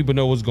American people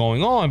know what's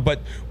going on.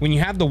 But when you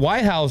have the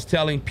White House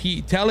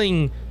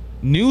telling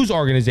news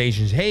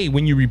organizations, hey,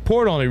 when you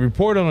report on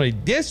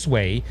it this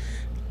way,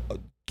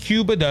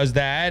 Cuba does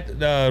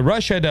that,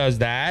 Russia does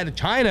that,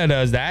 China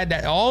does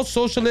that all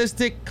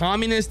socialistic,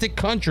 communistic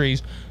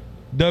countries,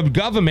 the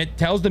government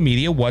tells the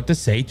media what to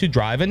say to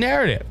drive a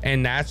narrative.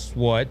 And that's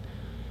what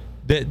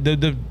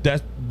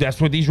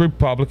that's what these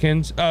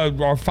Republicans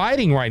are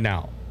fighting right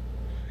now.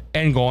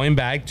 And going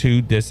back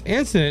to this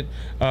incident,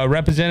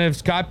 Representative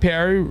Scott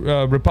Perry,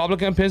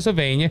 Republican of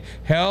Pennsylvania,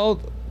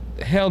 held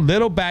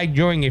little back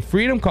during a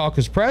Freedom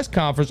Caucus press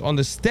conference on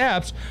the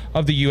steps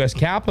of the U.S.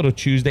 Capitol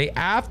Tuesday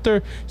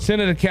after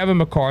Senator Kevin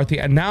McCarthy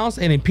announced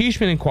an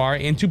impeachment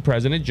inquiry into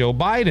President Joe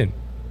Biden.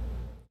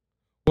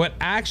 What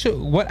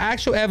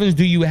actual evidence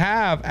do you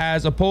have,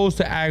 as opposed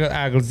to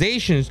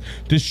accusations,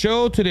 to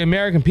show to the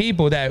American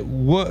people that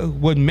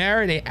would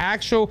merit an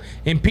actual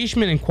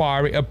impeachment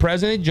inquiry of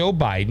President Joe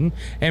Biden,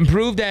 and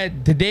prove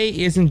that today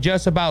isn't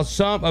just about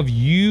some of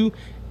you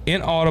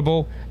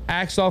inaudible,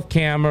 acts off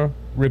camera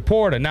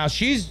reporter? Now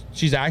she's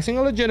asking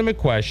a legitimate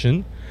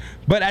question,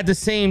 but at the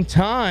same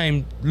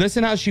time,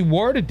 listen how she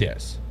worded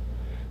this.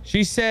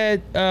 She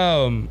said,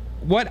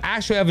 what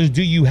actual evidence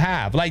do you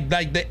have? Like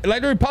the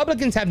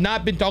Republicans have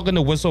not been talking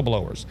to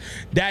whistleblowers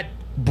that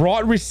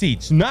brought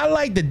receipts, not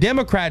like the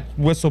Democrat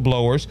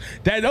whistleblowers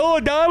that,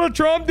 oh, Donald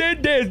Trump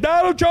did this,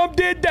 Donald Trump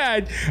did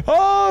that,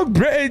 oh,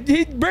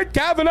 Brett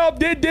Kavanaugh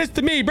did this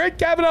to me, Brett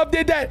Kavanaugh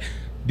did that.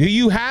 Do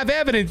you have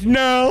evidence?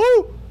 No.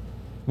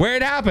 Where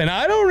it happened?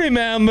 I don't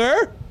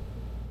remember.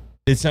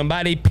 Did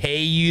somebody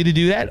pay you to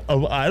do that?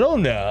 Oh, I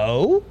don't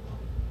know.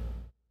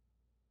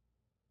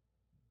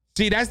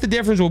 See, that's the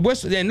difference with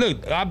whistle. And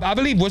look, I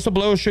believe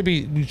whistleblowers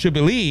should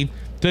believe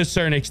to a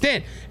certain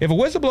extent. If a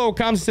whistleblower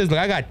comes and says, look,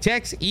 I got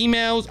texts,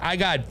 emails, I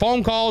got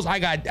phone calls, I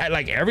got,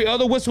 like every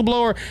other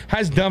whistleblower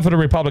has done for the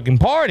Republican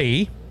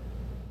Party,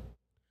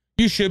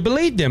 you should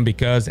believe them,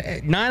 because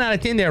 9 out of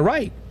 10 they're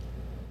right.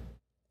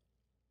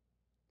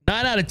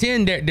 9 out of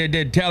 10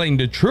 they're telling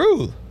the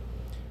truth.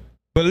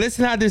 But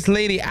listen how this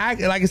lady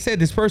act. Like I said,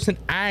 this person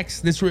acts.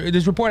 This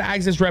reporter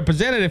acts as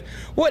representative.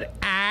 What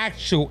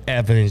actual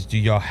evidence do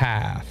y'all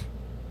have?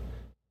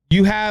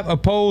 You have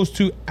opposed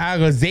to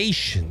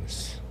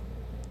accusations.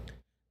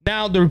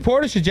 Now, the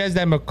reporter suggests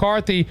that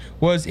McCarthy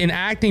was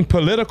enacting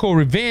political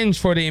revenge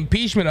for the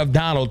impeachment of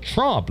Donald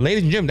Trump.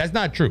 Ladies and gentlemen, that's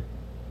not true.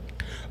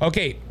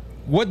 Okay,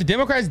 what the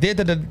Democrats did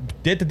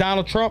to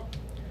Donald Trump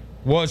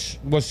was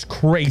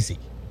crazy.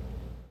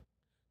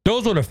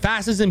 Those were the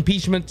fastest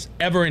impeachments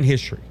ever in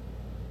history.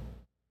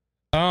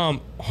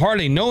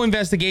 Hardly no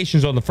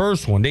investigations on the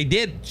first one. They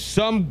did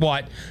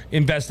somewhat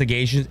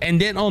investigations, and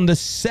then on the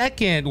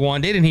second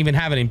one, they didn't even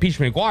have an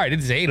impeachment inquiry. They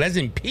just say, hey, let's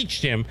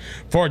impeach him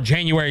for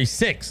January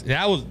 6th.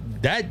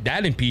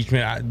 That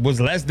impeachment was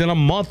less than a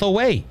month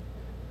away.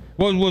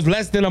 Well, it was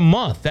less than a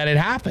month that it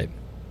happened.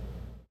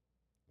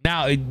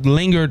 Now it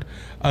lingered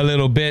a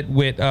little bit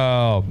with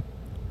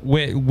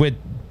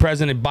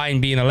President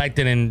Biden being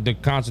elected, and the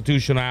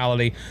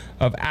constitutionality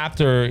of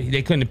after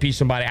they couldn't impeach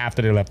somebody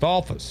after they left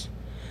office.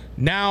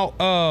 Now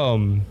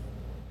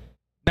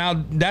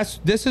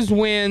this is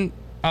when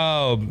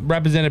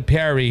Representative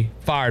Perry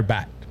fired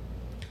back.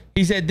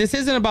 He said, this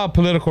isn't about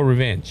political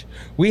revenge.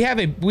 We have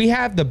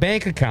the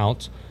bank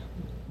accounts.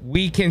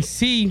 We can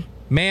see,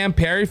 ma'am,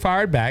 Perry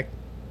fired back.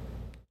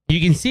 You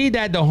can see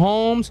that the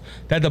homes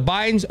that the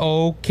Bidens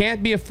owe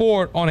can't be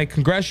afforded on a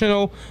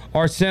congressional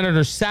or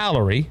senator's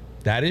salary.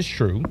 That is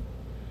true.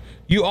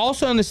 You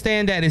also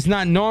understand that it's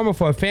not normal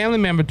for a family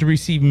member to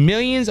receive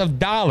millions of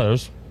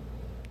dollars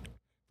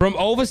from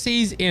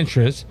overseas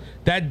interests.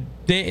 That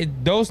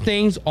those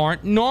things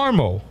aren't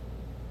normal.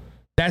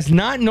 That's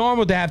not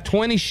normal to have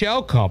 20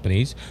 shell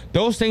companies.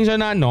 Those things are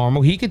not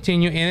normal. He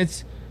continued, and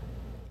it's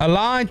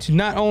aligned to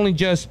not only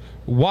just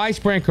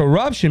widespread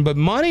corruption, but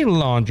money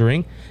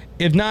laundering,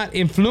 if not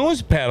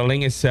influence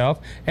peddling itself.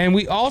 And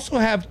we also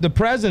have the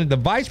president, the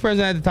vice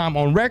president at the time,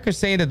 on record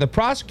saying that the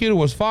prosecutor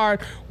was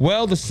fired.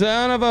 Well, the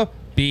son of a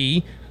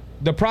B,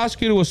 the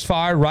prosecutor was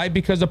fired, right?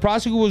 Because the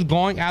prosecutor was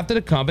going after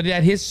the company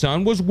that his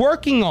son was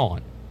working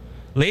on.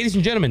 Ladies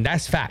and gentlemen,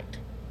 that's fact.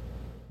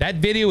 That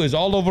video is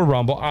all over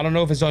Rumble. I don't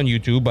know if it's on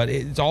YouTube, but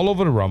it's all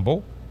over the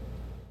Rumble.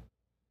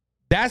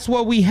 That's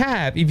what we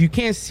have. If you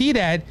can't see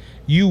that,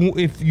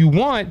 if you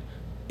want,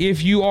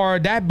 if you are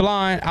that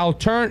blind, I'll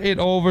turn it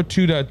over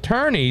to the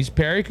attorneys,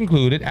 Perry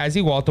concluded as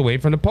he walked away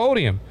from the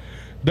podium.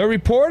 The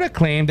reporter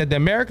claimed that the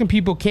American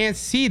people can't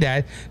see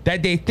that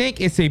they think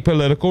it's a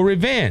political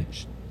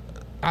revenge.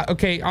 I'm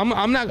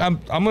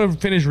going to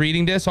finish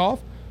reading this off,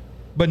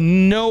 but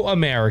no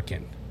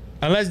American,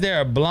 unless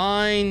they're a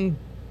blind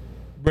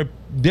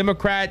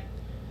Democrat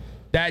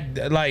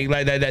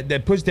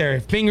that puts their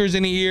fingers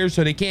in the ears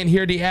so they can't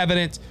hear the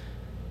evidence.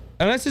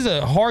 Unless it's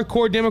a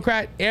hardcore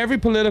Democrat,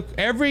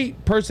 every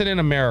person in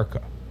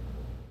America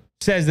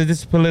says that this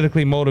is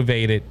politically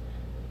motivated,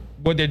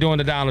 what they're doing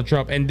to Donald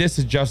Trump, and this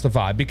is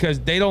justified because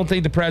they don't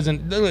think the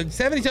president. Look,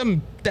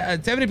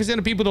 70%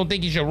 of people don't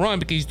think he should run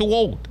because he's too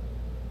old.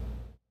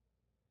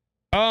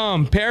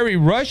 Perry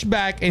rushed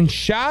back and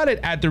shouted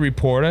at the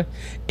reporter,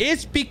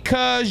 "It's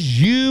because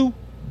you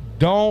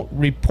don't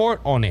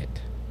report on it."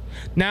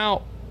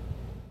 Now,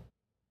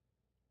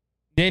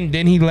 then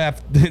he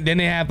left. Then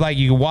they have like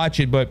you can watch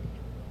it, but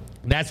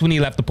that's when he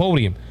left the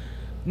podium.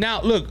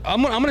 Now, look,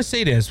 I'm gonna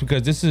say this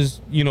because this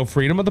is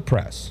freedom of the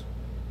press.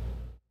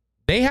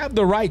 They have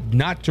the right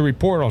not to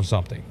report on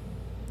something.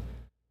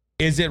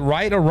 Is it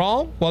right or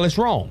wrong? Well, it's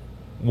wrong.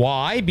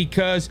 Why?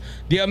 Because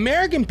the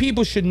American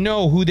people should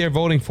know who they're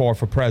voting for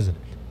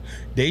president.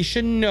 They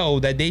should know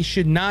that they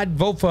should not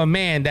vote for a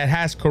man that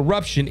has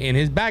corruption in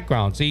his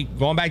background. See,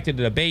 going back to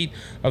the debate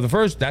of the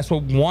first, that's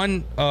what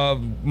one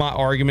of my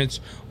arguments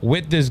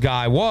with this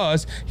guy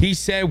was. He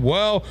said,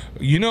 well,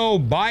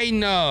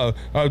 Biden,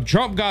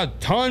 Trump got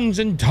tons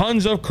and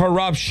tons of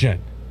corruption.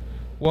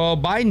 Well,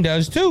 Biden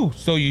does too,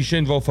 so you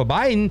shouldn't vote for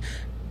Biden.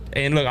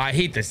 And look, I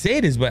hate to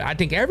say this, but I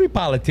think every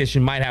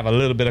politician might have a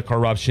little bit of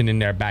corruption in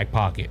their back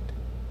pocket.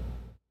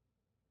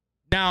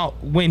 Now,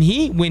 when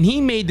he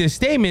made this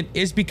statement,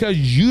 it's because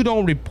you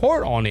don't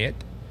report on it.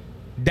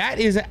 That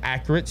is an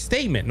accurate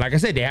statement. Like I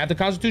said, they have the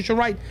constitutional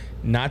right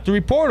not to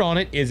report on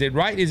it. Is it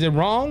right? Is it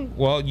wrong?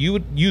 Well, you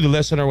the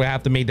listener, will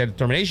have to make that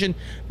determination.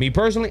 Me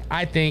personally,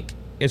 I think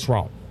it's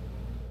wrong.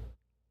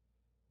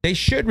 They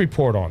should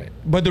report on it.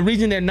 But the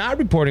reason they're not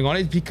reporting on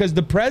it is because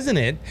the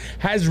president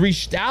has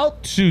reached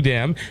out to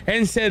them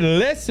and said,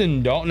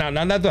 listen,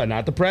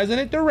 not the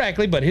president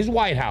directly, but his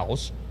White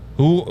House,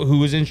 who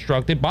was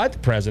instructed by the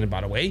president,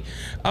 by the way,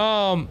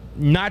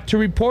 not to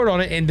report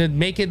on it and to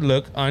make it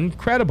look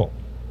uncredible.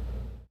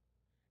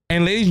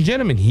 And ladies and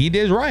gentlemen, he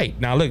did right.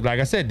 Now, look,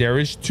 like I said, there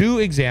is two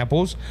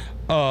examples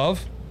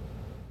of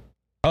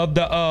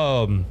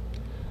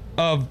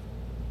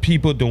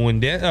people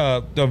doing this,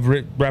 of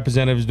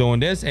representatives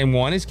doing this, and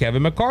one is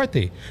Kevin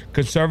McCarthy.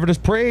 Conservatives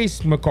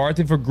praised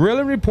McCarthy for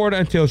grilling reporter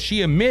until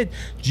she admit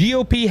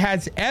GOP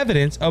has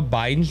evidence of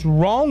Biden's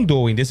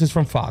wrongdoing. This is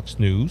from Fox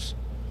News,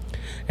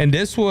 and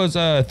this was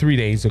 3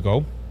 days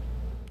ago.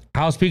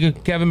 House Speaker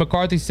Kevin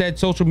McCarthy said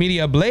social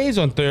media ablaze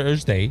on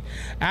Thursday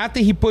after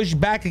he pushed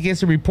back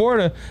against a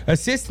reporter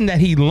insisting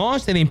that he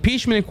launched an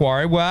impeachment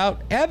inquiry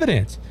without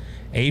evidence.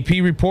 AP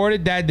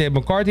reported that the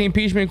McCarthy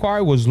impeachment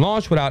inquiry was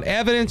launched without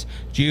evidence.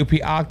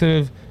 GOP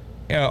active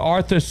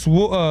Arthur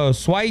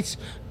Schweitz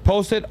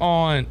posted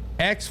on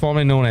X,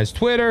 formerly known as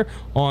Twitter.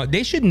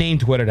 They should name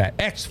Twitter that.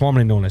 X,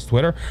 formerly known as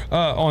Twitter.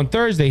 On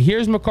Thursday,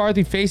 here's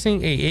McCarthy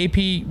facing a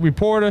AP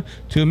reporter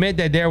to admit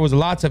that there was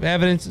lots of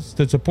evidence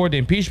to support the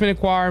impeachment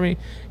inquiry.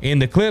 In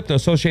the clip, the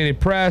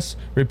Associated Press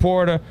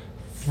reporter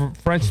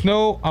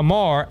Francois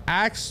Amar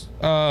asked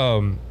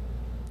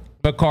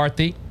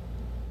McCarthy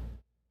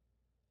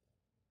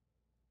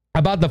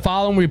about the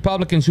following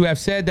Republicans who have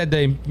said that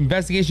the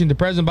investigation into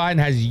President Biden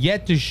has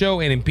yet to show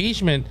an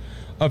impeachment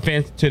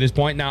offense to this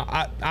point.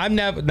 Now, I've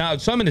never. Now,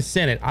 some in the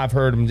Senate, I've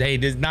heard them say,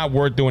 this is not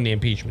worth doing the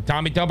impeachment.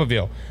 Tommy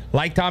Tuberville,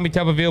 but Tommy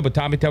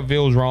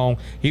Tuberville was wrong.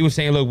 He was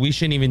saying, look, we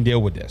shouldn't even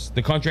deal with this.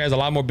 The country has a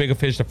lot more bigger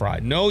fish to fry.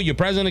 No, your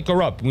president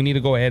corrupt. We need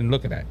to go ahead and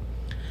look at that.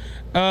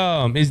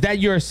 Is that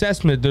your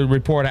assessment? The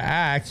reporter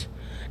asked,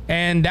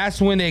 and that's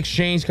when the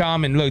exchange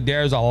come. And look,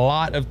 there's a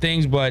lot of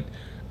things, but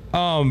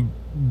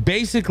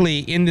basically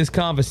in this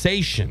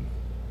conversation,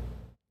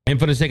 and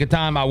for the sake of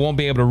time, I won't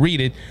be able to read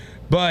it,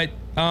 but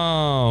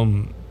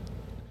Kevin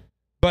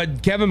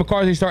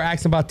McCarthy started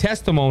asking about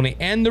testimony,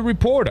 and the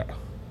reporter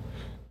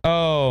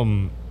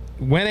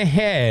went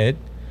ahead.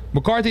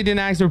 McCarthy didn't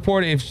ask the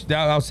reporter if,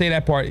 I'll say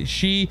that part,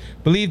 she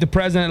believed the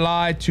president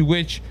lied, to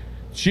which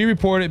she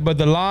reported, but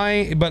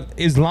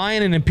is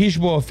lying an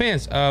impeachable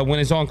offense when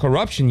it's on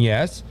corruption?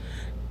 Yes.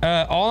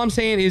 All I'm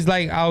saying is,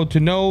 to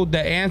know the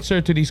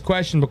answer to these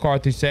questions,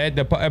 McCarthy said,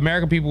 the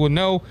American people would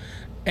know.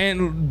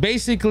 And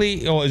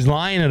basically, is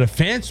lying an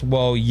offense?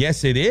 Well,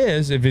 yes, it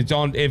is. If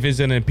it's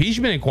an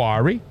impeachment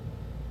inquiry.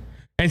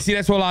 And see,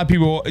 that's what a lot of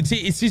people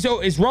see. So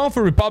it's wrong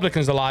for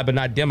Republicans to lie, but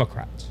not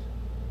Democrats.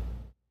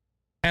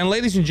 And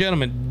ladies and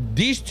gentlemen,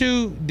 these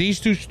two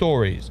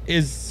stories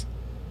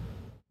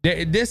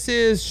this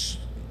is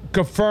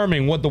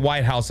confirming what the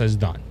White House has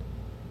done.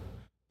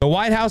 The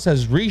White House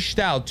has reached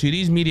out to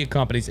these media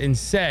companies and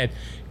said,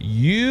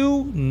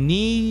 you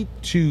need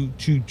to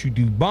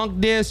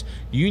debunk this.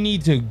 You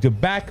need to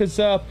back us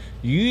up.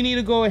 You need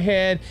to go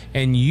ahead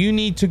and you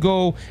need to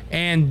go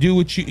and do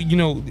what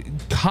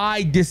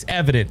hide this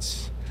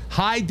evidence.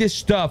 hide this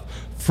stuff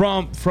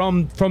from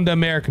the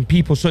American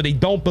people so they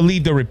don't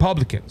believe the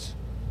Republicans.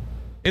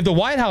 If the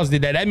White House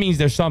did that, that means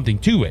there's something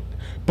to it.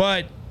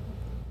 But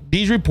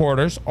these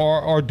reporters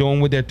are doing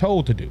what they're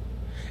told to do.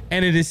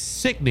 And it is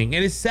sickening.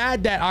 It is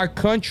sad that our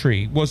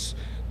country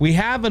we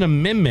have an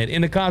amendment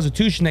in the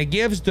Constitution that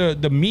gives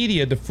the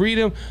media the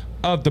freedom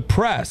of the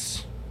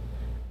press.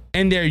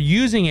 And they're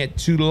using it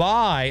to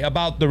lie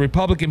about the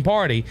Republican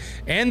Party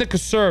and the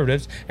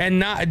conservatives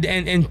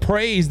and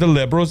praise the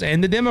liberals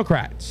and the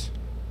Democrats.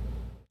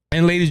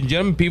 And ladies and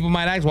gentlemen, people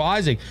might ask, well,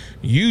 Isaac,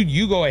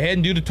 you go ahead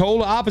and do the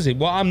total opposite.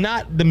 Well, I'm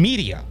not the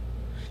media.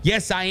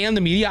 Yes, I am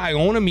the media. I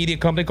own a media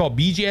company called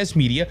BGS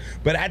Media.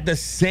 But at the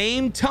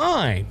same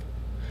time,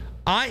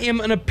 I am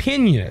an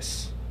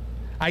opinionist.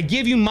 I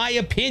give you my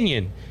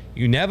opinion.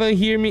 You never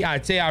hear me.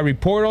 I'd say I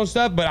report on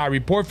stuff, but I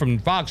report from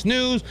Fox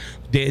News,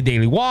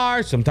 Daily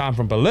Wire, sometimes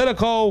from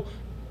Politico,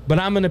 but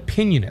I'm an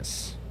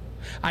opinionist.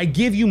 I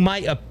give you my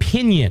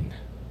opinion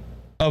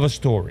of a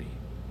story.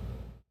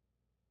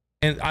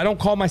 And I don't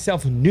call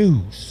myself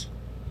news.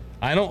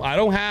 I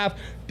don't have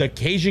the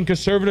Cajun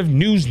Conservative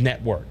News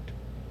Network.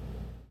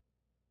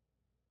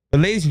 But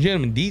ladies and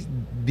gentlemen,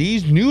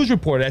 these news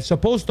reporters that's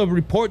supposed to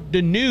report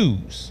the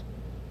news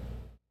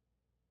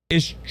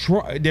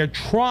they're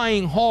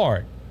trying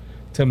hard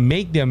to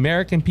make the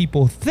American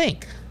people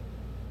think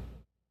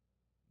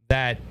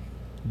that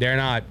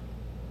that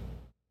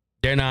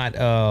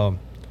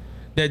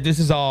this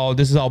is all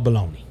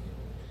baloney.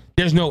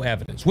 There's no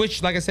evidence,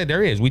 which, like I said,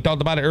 there is. We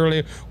talked about it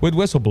earlier with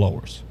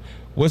whistleblowers.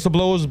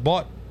 Whistleblowers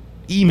bought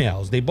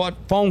emails, they bought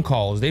phone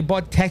calls, they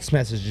bought text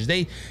messages,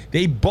 they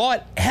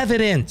bought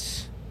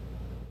evidence.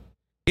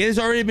 It has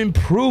already been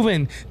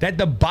proven that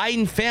the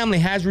Biden family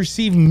has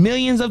received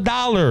millions of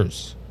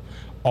dollars,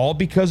 all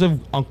because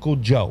of Uncle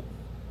Joe.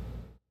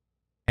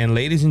 And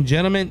ladies and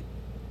gentlemen,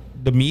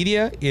 the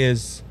media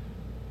is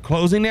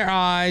closing their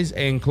eyes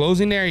and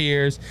closing their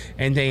ears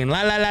and saying,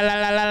 la, la, la, la,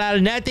 la, la, la,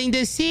 nothing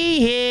to see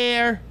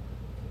here.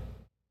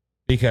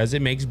 Because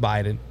it makes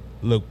Biden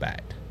look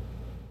bad.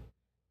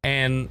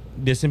 And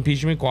this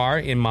impeachment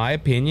inquiry, in my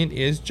opinion,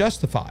 is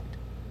justified.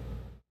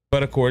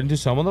 But according to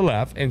some on the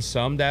left and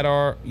some that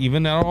are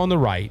on the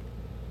right,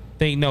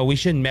 think, no, we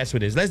shouldn't mess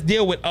with this. Let's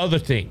deal with other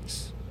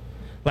things.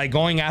 Like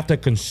going after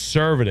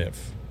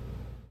conservative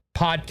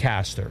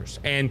podcasters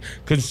and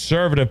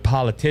conservative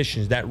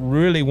politicians that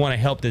really want to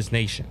help this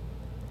nation.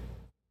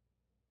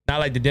 Not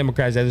like the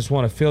Democrats that just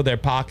want to fill their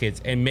pockets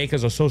and make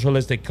us a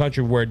socialistic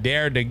country where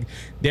they're the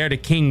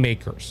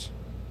kingmakers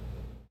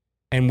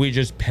and we're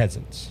just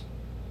peasants.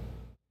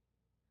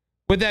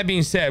 With that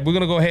being said, we're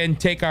going to go ahead and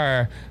take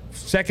our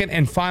second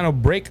and final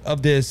break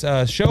of this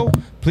show.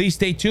 Please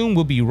stay tuned.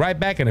 We'll be right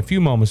back in a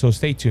few moments, so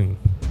stay tuned.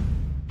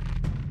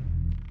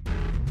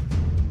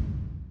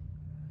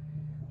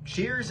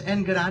 Cheers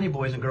and good on you,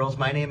 boys and girls.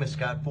 My name is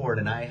Scott Ford,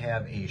 and I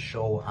have a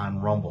show on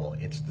Rumble.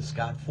 It's the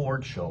Scott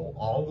Ford Show,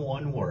 all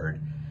one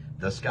word.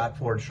 The Scott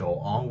Ford Show,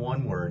 all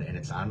one word, and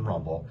it's on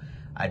Rumble.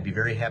 I'd be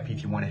very happy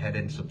if you went ahead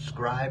and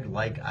subscribed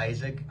like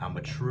Isaac. I'm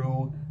a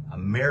true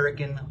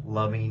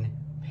American-loving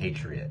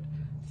patriot.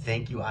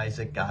 Thank you,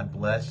 Isaac. God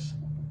bless.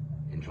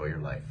 Enjoy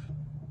your life.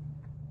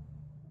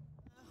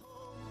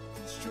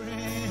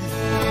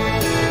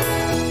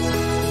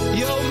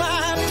 You're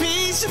my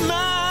peace of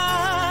mind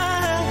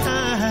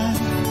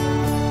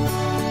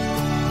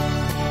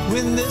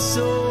when this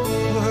old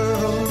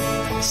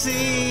world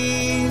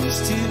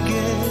seems to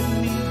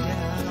get me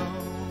down.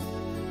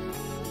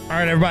 All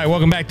right, everybody,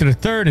 welcome back to the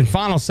third and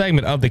final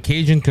segment of the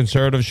Cajun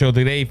Conservative Show.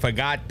 Today,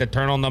 forgot to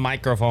turn on the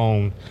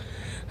microphone.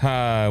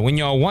 When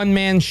you're a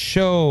one-man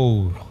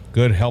show,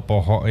 good help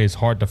is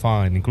hard to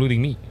find,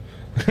 including me.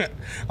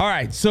 All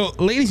right, so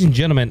ladies and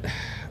gentlemen,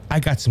 I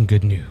got some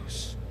good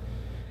news.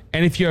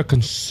 And if you're a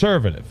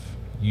conservative,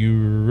 you're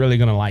really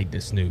going to like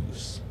this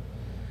news.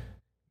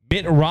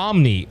 Mitt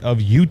Romney of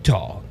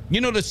Utah,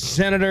 you know, the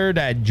senator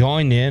that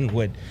joined in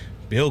with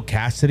Bill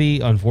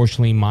Cassidy,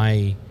 unfortunately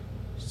my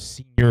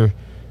senior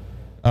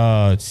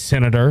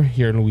senator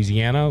here in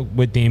Louisiana,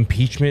 with the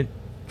impeachment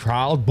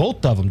trial,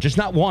 both of them, just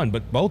not one,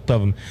 but both of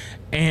them.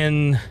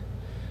 And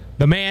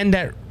the man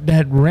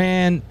that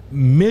ran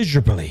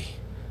miserably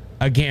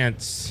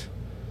against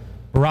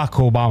Barack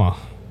Obama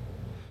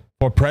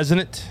for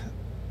president,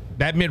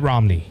 that Mitt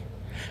Romney,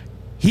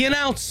 he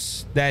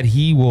announced that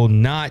he will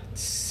not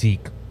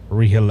seek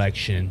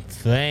re-election.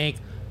 Thank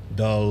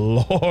the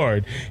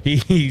Lord.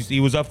 He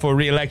was up for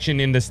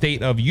re-election in the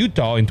state of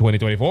Utah in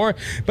 2024,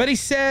 but he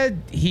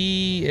said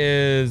he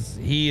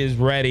is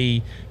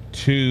ready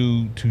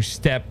to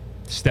step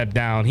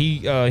down. He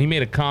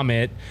made a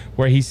comment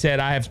where he said,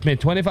 "I have spent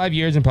 25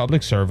 years in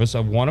public service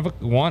of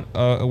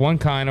one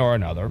kind or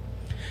another.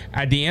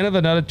 At the end of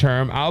another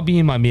term, I'll be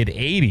in my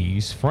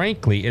mid-80s.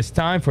 Frankly, it's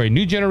time for a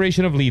new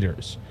generation of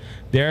leaders.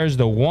 There's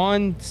the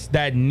ones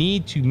that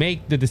need to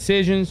make the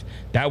decisions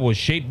that will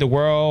shape the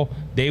world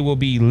they will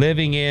be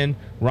living in,"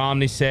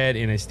 Romney said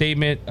in a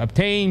statement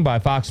obtained by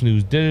Fox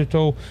News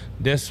Digital.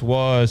 This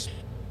was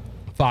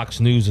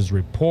Fox News'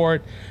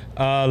 report.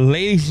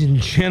 Ladies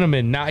and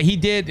gentlemen, now he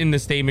did in the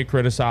statement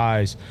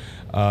criticize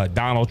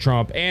Donald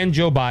Trump and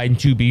Joe Biden,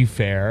 to be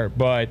fair,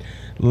 but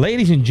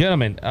ladies and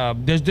gentlemen,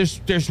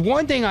 there's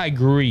one thing I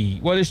agree.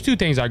 Well, there's two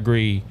things I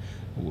agree.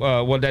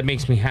 That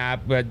makes me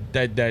happy.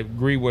 That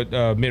agree with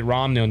Mitt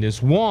Romney on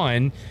this.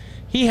 One,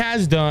 he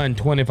has done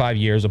 25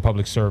 years of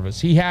public service.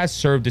 He has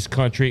served this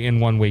country in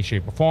one way,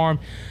 shape, or form.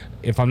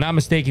 If I'm not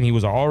mistaken, he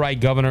was an all right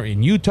governor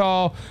in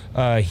Utah.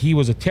 He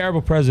was a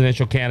terrible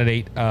presidential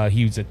candidate.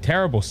 He was a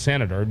terrible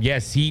senator.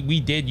 Yes,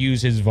 we did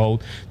use his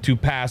vote to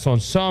pass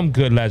on some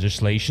good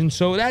legislation.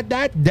 So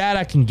that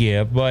I can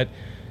give. But,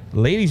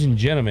 ladies and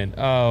gentlemen,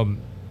 no,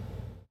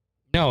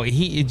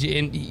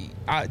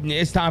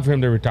 it's time for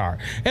him to retire.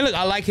 And look,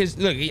 I like his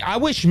look. I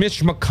wish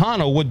Mitch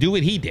McConnell would do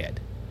what he did.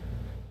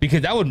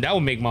 Because that would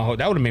have made my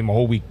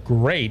whole week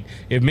great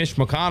if Mitch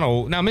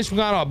McConnell. Now, Mitch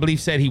McConnell, I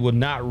believe, said he would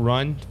not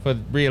run for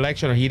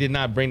re-election, or he did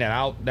not bring that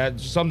out. That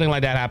something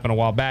like that happened a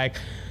while back.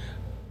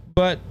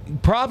 But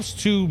props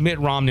to Mitt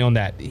Romney on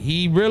that.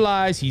 He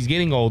realized he's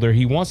getting older.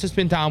 He wants to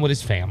spend time with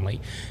his family.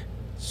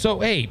 So,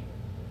 hey,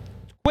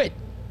 quit.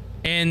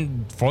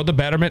 And for the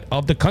betterment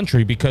of the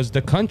country, because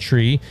the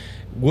country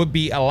would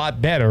be a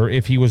lot better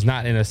if he was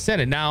not in the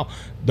Senate. Now,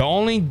 the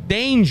only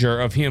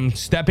danger of him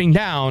stepping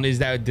down is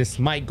that this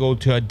might go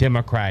to a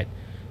Democrat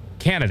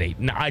candidate.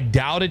 Now, I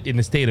doubt it in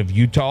the state of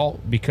Utah,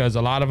 because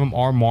a lot of them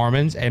are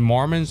Mormons, and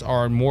Mormons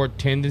are more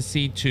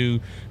tendency to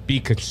be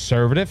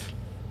conservative.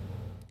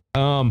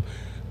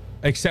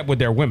 Except with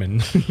their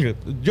women.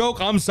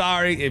 Joke, I'm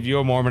sorry if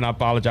you're a Mormon. I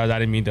apologize. I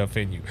didn't mean to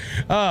offend you.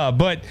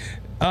 But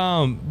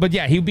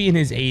yeah, he'll be in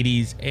his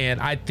 80s, and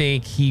I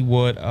think he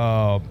would,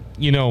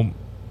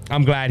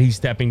 I'm glad he's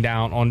stepping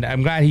down on.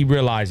 I'm glad he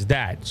realized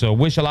that. So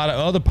wish a lot of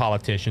other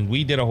politicians.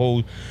 We did a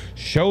whole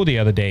show the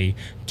other day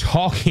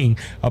talking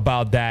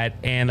about that,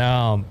 and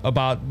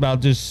about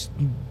just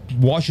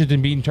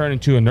Washington being turned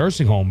into a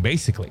nursing home,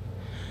 basically.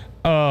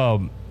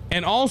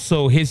 And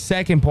also his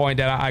second point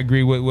that I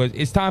agree with was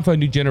it's time for a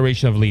new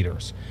generation of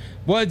leaders.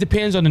 Well, it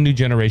depends on the new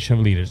generation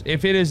of leaders.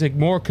 If it is a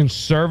more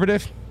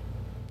conservative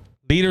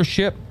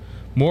leadership,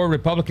 more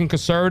Republican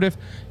conservative,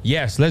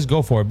 yes, let's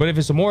go for it. But if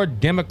it's a more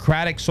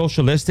democratic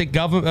socialistic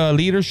government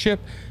leadership,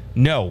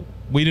 no,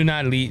 we do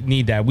not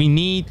need that. We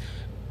need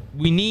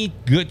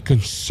good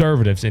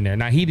conservatives in there.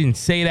 Now, he didn't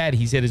say that.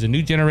 He said it's a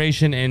new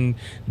generation, and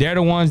they're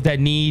the ones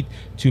that need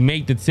to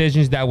make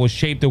decisions that will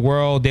shape the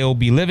world they will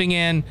be living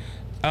in.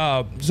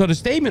 So the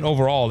statement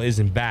overall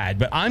isn't bad,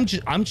 but I'm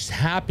just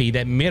happy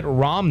that Mitt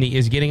Romney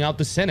is getting out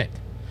the Senate.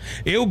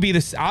 It will be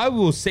this. I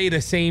will say the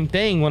same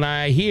thing when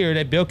I hear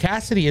that Bill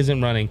Cassidy isn't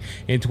running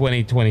in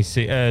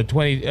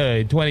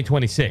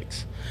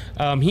 2026.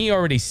 He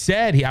already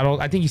said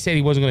I think he said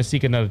he wasn't going to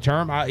seek another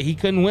term. He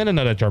couldn't win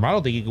another term. I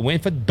don't think he could win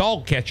for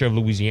dog catcher of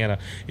Louisiana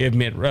if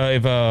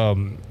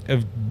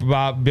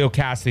Bill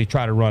Cassidy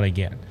tried to run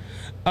again.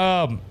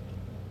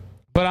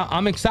 But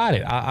I'm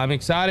excited. I'm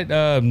excited.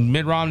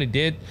 Mitt Romney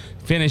did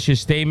finish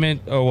his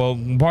statement.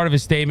 Part of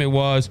his statement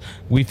was,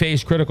 we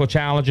face critical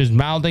challenges,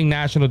 mounting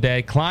national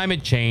debt,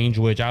 climate change,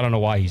 which I don't know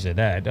why he said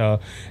that,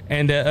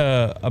 and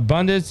the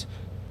abundance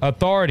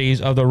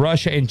authorities of the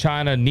Russia and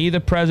China.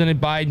 Neither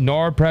President Biden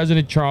nor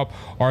President Trump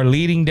are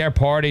leading their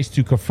parties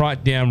to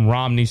confront them,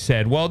 Romney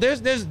said. Well,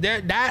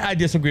 that I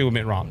disagree with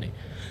Mitt Romney.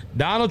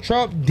 Donald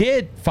Trump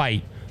did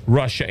fight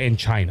Russia and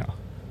China.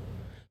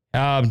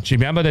 Do you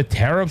remember the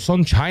tariffs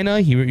on China?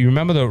 You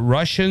remember the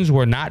Russians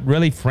were not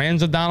really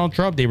friends of Donald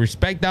Trump. They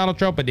respect Donald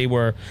Trump, but they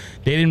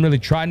didn't really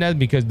try nothing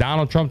because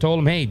Donald Trump told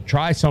them, hey,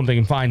 try something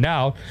and find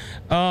out.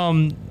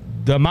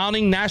 The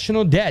mounting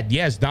national debt.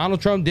 Yes, Donald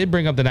Trump did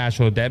bring up the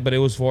national debt, but it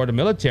was for the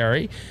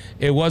military.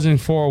 It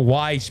wasn't for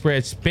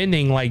widespread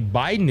spending like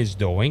Biden is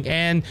doing.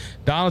 And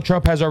Donald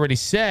Trump has already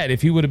said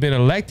if he would have been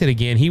elected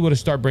again, he would have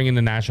started bringing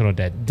the national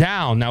debt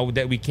down. Now,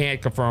 that we can't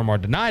confirm or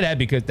deny that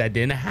because that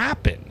didn't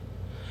happen.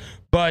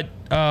 But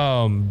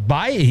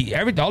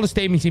Biden, all the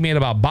statements he made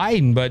about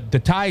Biden, but to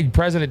tie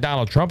President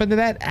Donald Trump into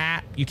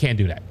that, you can't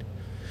do that.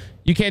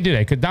 You can't do that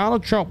because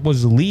Donald Trump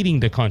was leading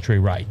the country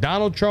right.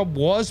 Donald Trump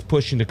was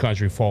pushing the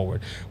country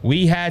forward.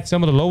 We had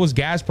some of the lowest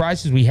gas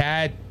prices we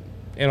had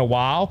in a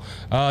while.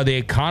 The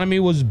economy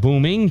was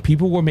booming.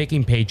 People were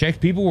making paychecks.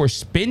 People were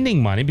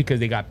spending money because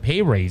they got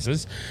pay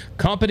raises.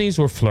 Companies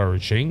were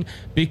flourishing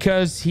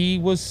because he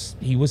was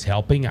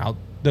helping out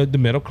the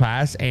middle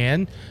class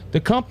and the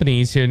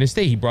companies here in the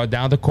state. He brought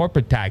down the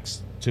corporate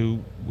tax to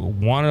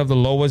one of the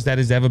lowest that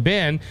has ever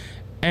been.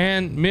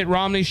 And Mitt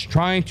Romney's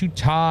trying to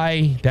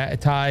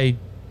tie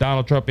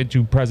Donald Trump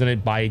into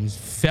President Biden's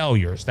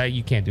failures. That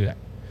you can't do that.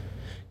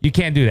 You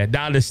can't do that.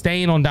 Now, the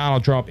stain on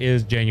Donald Trump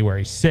is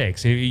January 6th.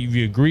 If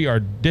you agree or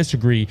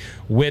disagree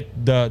with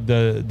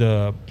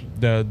the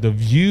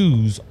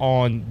views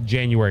on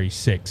January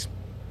 6th,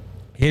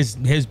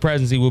 his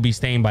presidency will be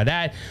stained by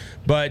that.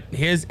 But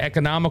his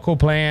economical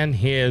plan,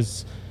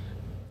 was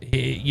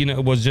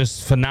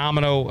just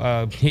phenomenal.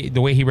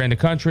 The way he ran the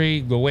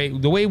country, the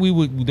way we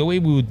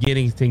were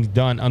getting things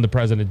done under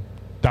President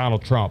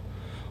Donald Trump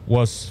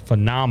was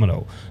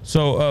phenomenal.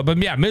 So, but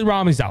yeah, Mitt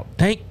Romney's out.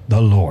 Thank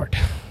the Lord.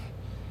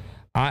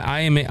 I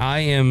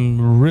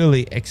am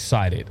really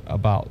excited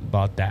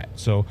about that.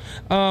 So,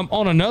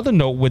 on another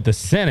note, with the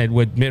Senate,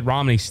 with Mitt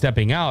Romney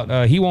stepping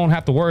out, he won't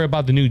have to worry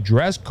about the new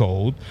dress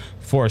code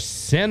for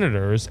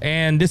senators,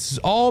 and this is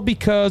all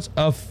because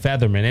of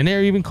Featherman. And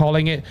they're even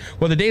calling it,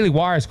 well, the Daily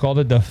Wire has called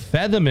it the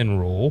Featherman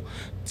rule.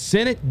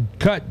 Senate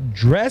cut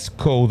dress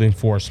code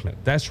enforcement.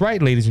 That's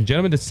right, ladies and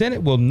gentlemen. The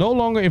Senate will no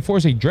longer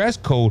enforce a dress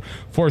code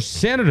for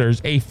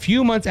senators a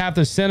few months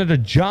after Senator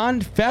John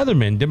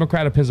Featherman,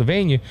 Democrat of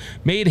Pennsylvania,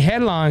 made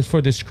headlines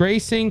for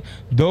disgracing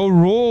the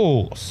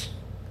rules.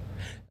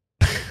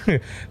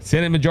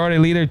 Senate Majority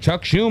Leader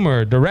Chuck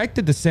Schumer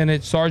directed the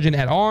Senate Sergeant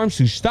at Arms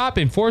to stop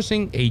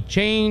enforcing a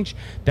change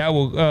that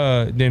will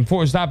a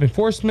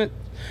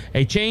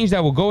change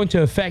that will go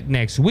into effect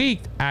next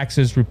week.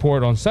 Axios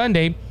report on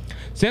Sunday.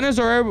 Senators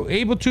are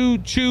able to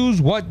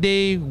choose what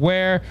they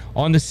wear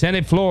on the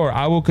Senate floor.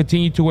 I will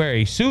continue to wear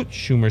a suit,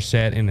 Schumer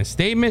said in a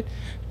statement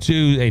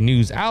to a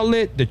news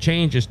outlet. The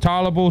change is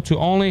tolerable to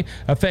only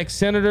affect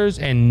senators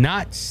and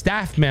not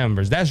staff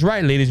members. That's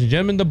right, ladies and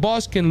gentlemen. The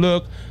boss can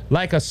look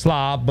like a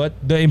slob, but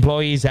the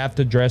employees have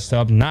to dress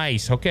up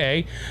nice.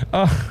 Okay,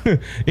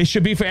 it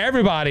should be for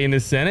everybody in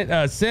the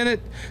Senate.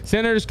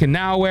 Senators can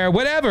now wear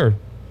whatever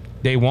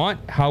they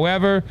want.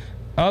 However,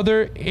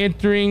 other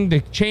entering the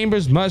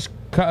chambers must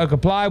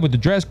comply with the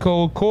dress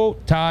code.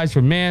 Quote, ties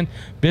for men,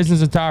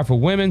 business attire for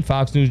women.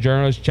 Fox News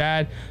journalist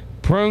Chad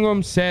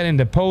Pringham said in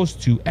the post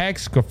to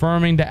X,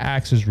 confirming the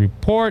Axios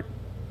report.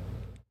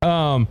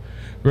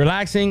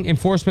 Relaxing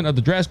enforcement of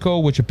the dress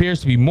code, which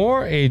appears to be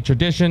more a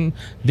tradition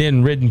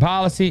than written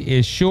policy,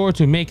 is sure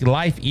to make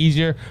life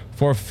easier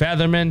for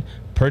Featherman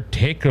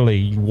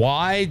particularly.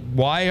 Why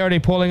are they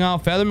pulling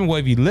out Featherman? Well,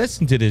 if you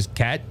listen to this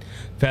cat,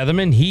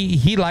 Featherman,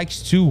 he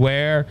likes to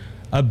wear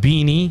a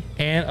beanie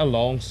and a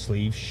long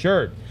sleeve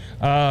shirt.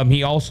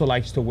 He also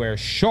likes to wear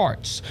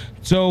shorts.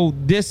 So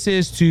this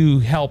is to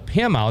help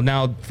him out.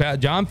 Now,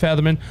 John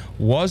Featherman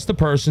was the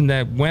person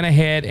that went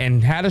ahead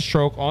and had a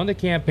stroke on the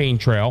campaign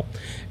trail.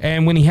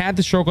 And when he had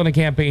the stroke on the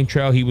campaign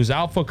trail, he was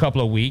out for a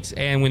couple of weeks.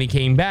 And when he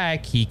came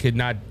back, he could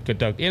not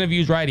conduct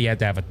interviews right. He had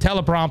to have a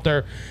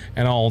teleprompter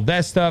and all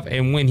that stuff.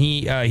 And when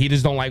he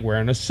just don't like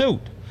wearing a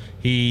suit.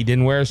 He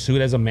didn't wear a suit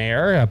as a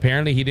mayor.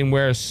 Apparently, he didn't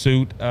wear a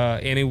suit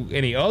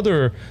any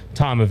other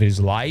time of his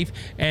life.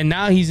 And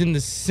now he's in the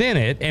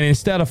Senate, and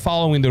instead of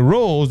following the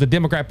rules, the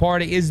Democrat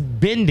Party is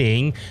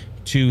bending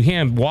to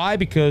him. Why?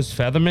 Because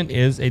Featherman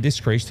is a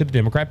disgrace to the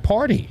Democrat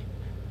Party.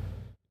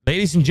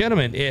 Ladies and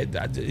gentlemen,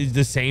 it's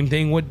the same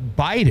thing with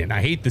Biden.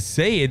 I hate to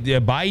say it.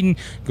 Biden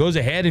goes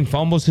ahead and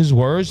fumbles his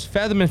words.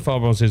 Featherman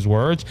fumbles his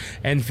words.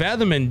 And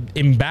Featherman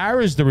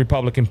embarrassed the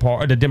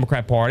the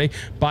Democrat Party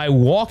by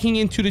walking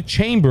into the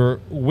chamber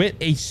with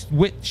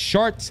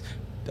shorts,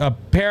 a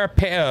pair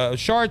of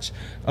shorts,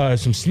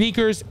 some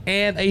sneakers,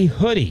 and a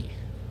hoodie.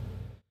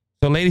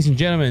 So, ladies and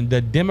gentlemen,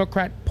 the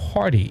Democrat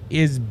Party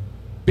is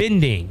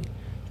bending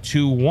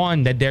to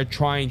one that they're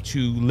trying to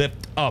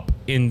lift up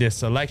in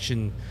this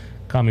election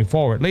coming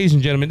forward. Ladies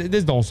and gentlemen,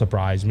 this don't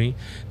surprise me.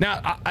 Now,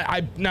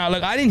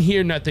 look, I didn't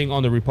hear nothing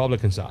on the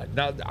Republican side.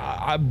 Now,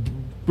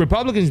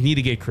 Republicans need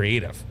to get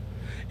creative.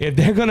 If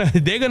they're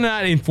gonna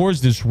not enforce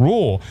this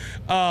rule,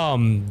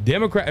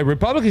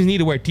 Republicans need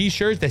to wear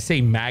T-shirts that say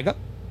MAGA.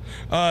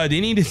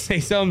 They need to say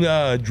some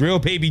drill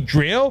baby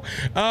drill.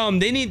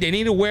 They need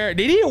to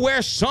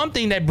wear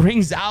something that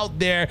brings out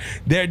their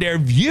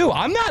view.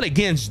 I'm not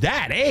against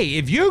that. Hey,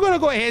 if you're gonna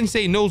go ahead and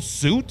say no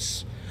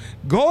suits,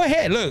 go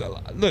ahead. Look.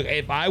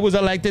 If I was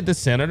elected to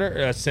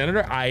senator,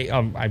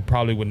 I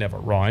probably would never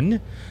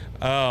run.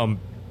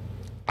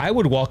 I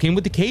would walk in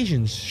with the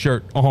Cajun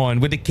shirt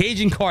on, with the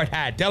Cajun card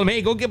hat. Tell them,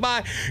 hey, go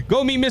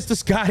meet Mr.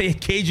 Scotty at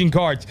Cajun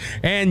Cards,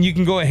 and you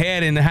can go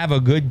ahead and have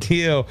a good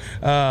deal.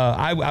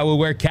 I will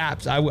wear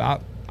caps. I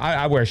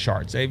wear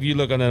shorts. If you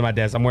look under my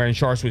desk, I'm wearing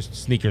shorts with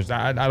sneakers.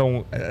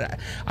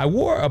 I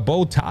wore a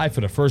bow tie for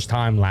the first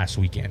time last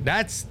weekend.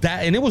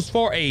 And it was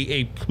for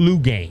a Clue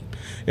game.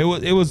 It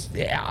was.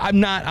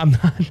 I'm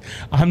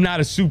not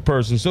a suit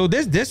person. So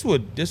this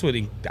would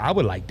I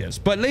would like this.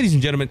 But ladies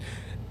and gentlemen,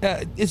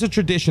 it's a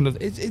tradition of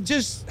it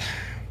just.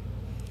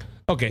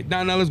 Okay,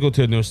 now let's go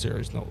to a more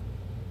serious note.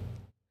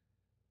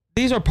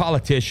 These are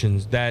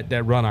politicians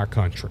that run our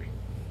country.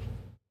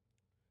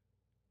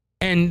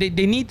 And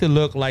they need to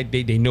look like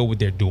they know what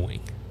they're doing.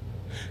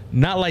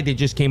 Not like they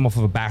just came off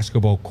of a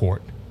basketball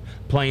court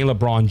playing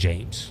LeBron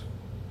James.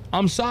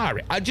 I'm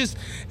sorry. And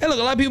look,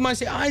 a lot of people might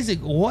say, Isaac,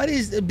 what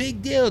is the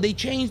big deal? They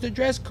changed the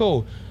dress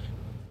code.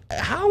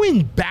 How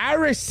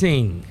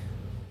embarrassing.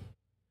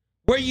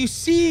 Where you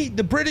see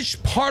the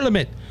British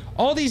Parliament,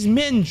 all these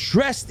men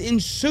dressed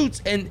in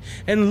suits and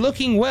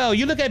looking well.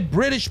 You look at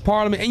British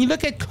Parliament and you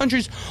look at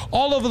countries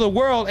all over the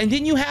world, and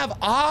then you have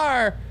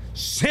our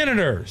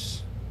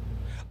senators,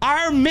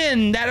 our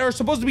men that are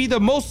supposed to be the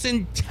most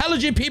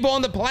intelligent people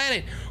on the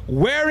planet,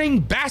 wearing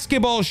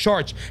basketball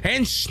shorts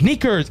and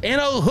sneakers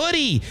and a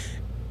hoodie.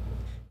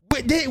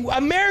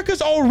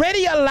 America's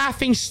already a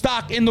laughing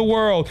stock in the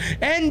world,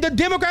 and the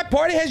Democrat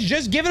Party has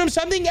just given them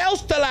something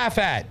else to laugh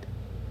at.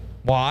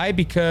 Why?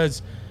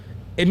 Because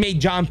it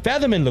made John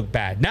Fetterman look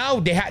bad. Now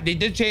they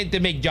did change to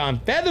make John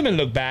Fetterman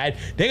look bad.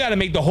 They got to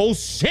make the whole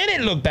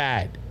Senate look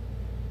bad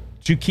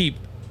to keep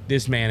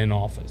this man in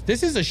office.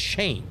 This is a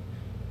shame.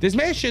 This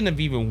man shouldn't have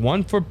even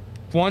won for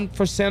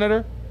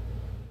senator,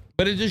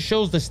 but it just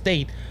shows the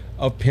state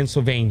of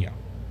Pennsylvania.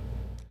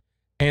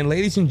 And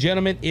ladies and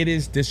gentlemen, it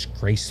is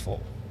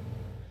disgraceful.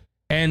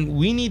 And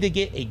we need to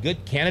get a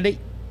good candidate,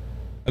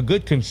 a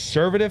good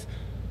conservative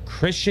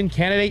Christian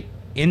candidate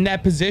in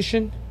that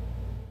position.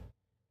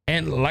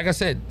 And like I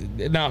said,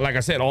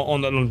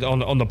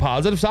 on the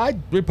positive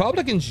side,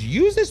 Republicans,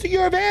 use this to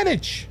your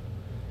advantage.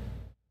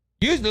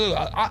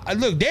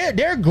 Look,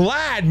 they're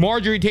glad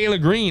Marjorie Taylor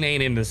Greene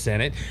ain't in the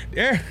Senate.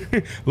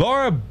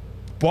 Laura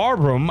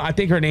Bartram, I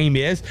think her name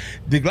is.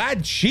 They're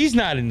glad she's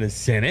not in the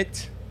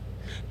Senate.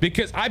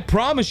 Because I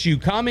promise you,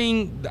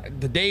 coming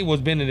the day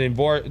was been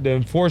the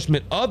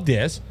enforcement of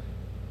this,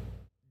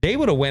 they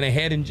would have went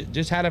ahead and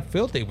just had a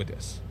field day with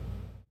this.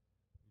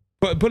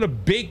 Put a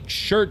big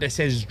shirt that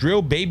says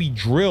 "Drill Baby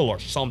Drill" or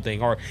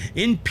something, or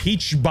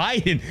impeach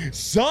Biden,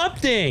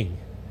 something.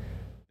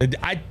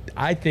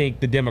 I think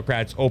the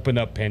Democrats opened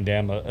up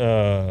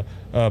Pandora's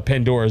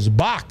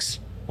box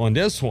on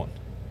this one.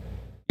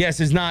 Yes,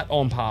 it's not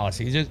on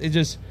policy.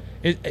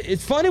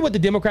 It's funny what the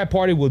Democrat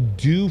Party will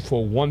do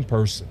for one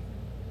person.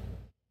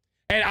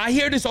 And I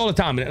hear this all the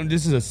time. And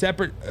this is a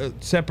separate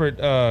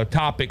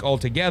topic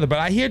altogether, but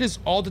I hear this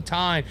all the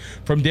time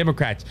from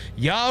Democrats.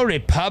 Y'all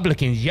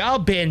Republicans, y'all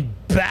been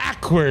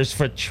backwards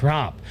for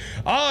Trump.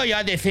 Oh,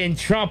 y'all defend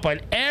Trump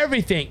on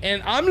everything.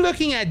 And I'm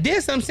looking at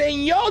this, I'm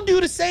saying y'all do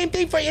the same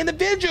thing for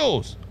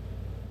individuals.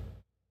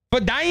 For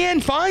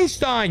Dianne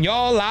Feinstein,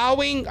 y'all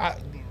allowing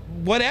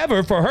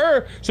whatever for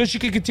her so she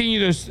could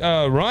continue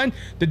to run.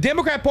 The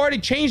Democrat Party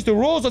changed the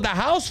rules of the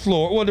House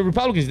floor. Well, the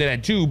Republicans did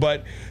that too,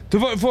 but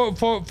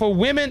for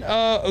women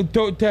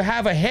to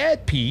have a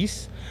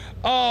headpiece,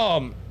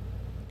 Joe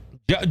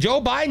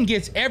Biden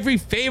gets every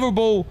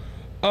favorable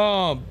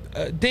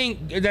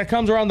thing that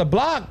comes around the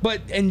block,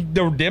 and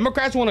the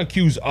Democrats want to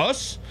accuse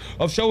us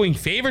of showing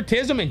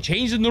favoritism and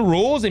changing the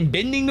rules and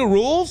bending the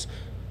rules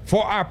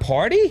for our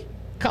party?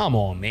 Come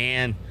on,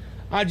 man.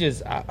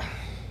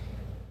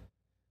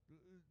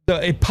 The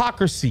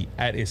hypocrisy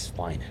at its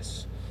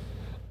finest.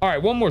 All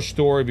right, one more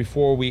story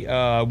before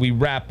we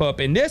wrap up,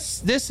 and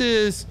this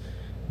is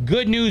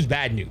good news,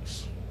 bad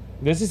news.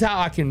 This is how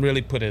I can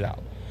really put it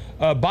out.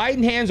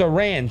 Biden hands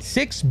Iran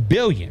 $6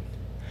 billion.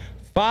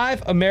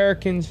 5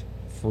 Americans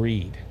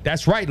freed.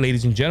 That's right,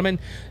 ladies and gentlemen.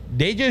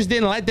 They just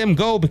didn't let them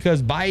go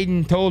because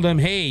Biden told them,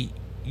 "Hey,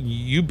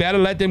 you better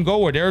let them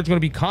go, or there's going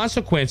to be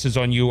consequences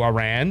on you,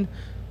 Iran."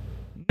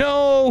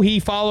 No, he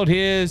followed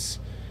his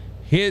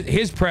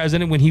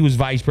president when he was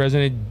vice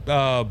president,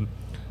 Barack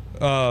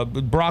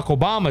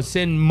Obama,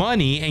 send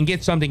money and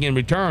get something in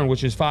return,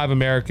 which is 5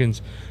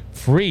 Americans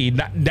free.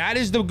 That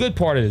is the good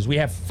part of this. We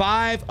have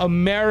 5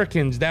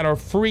 Americans that are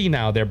free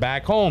now. They're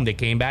back home. They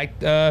came back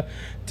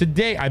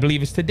today. I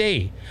believe it's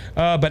today.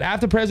 But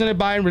after President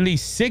Biden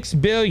released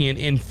 $6 billion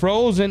in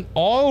frozen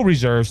oil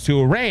reserves to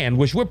Iran,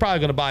 which we're probably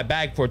going to buy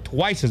back for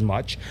twice as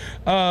much,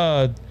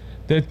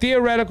 the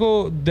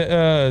theoretical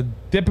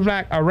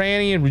diplomatic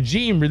Iranian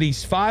regime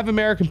released 5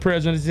 American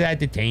prisoners it had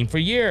detained for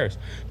years.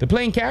 The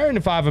plane carrying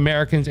the 5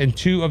 Americans and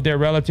 2 of their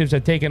relatives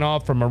had taken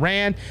off from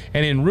Iran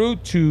and en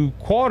route to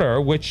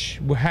Qatar, which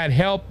had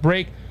helped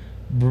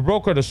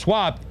broker the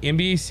swap.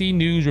 NBC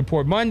News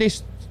report Monday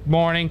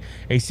morning,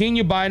 a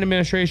senior Biden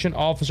administration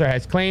officer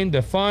has claimed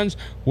the funds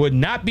would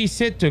not be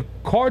sent to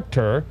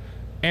Qatar,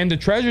 and the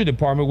Treasury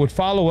Department would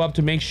follow up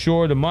to make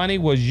sure the money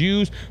was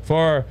used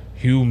for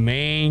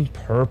humane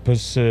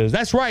purposes.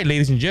 That's right,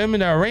 ladies and gentlemen.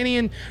 The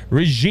Iranian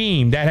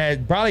regime that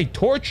had probably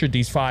tortured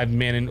these 5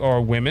 men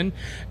or women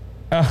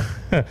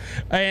and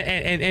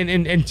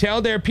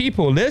tell their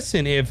people,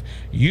 listen, if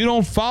you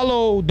don't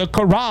follow the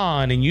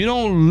Quran and you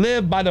don't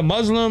live by the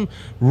Muslim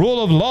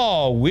rule of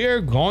law,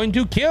 we're going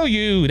to kill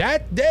you. They're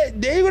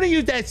going to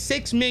use that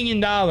 $6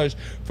 million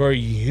for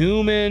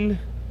humane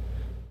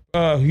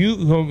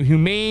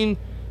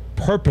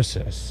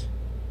purposes.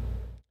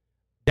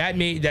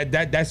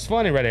 That's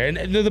funny right there. And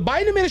the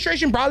Biden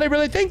administration probably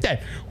really think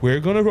that we're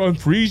going to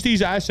unfreeze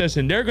these assets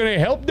and they're going to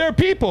help their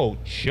people.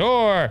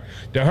 Sure.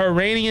 The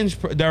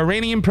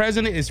Iranian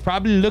president is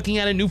probably looking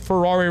at a new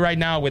Ferrari right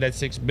now with that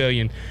 $6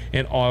 billion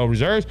in oil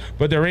reserves.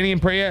 But the Iranian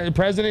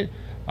president,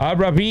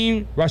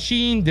 Ebrahim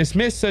Raisi,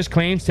 dismissed such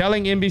claims,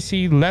 telling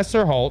NBC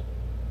Lesser Halt,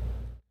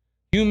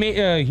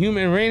 human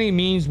Iranian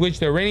means which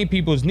the Iranian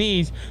people's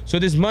needs, so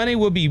this money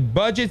will be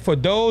budgeted for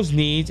those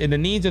needs, and the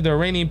needs of the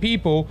Iranian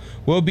people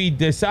will be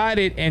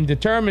decided and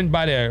determined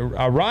by the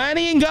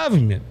Iranian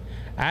government,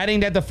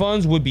 adding that the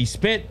funds would be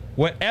spent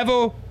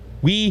whatever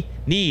we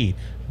need.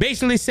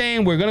 Basically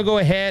saying we're going to go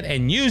ahead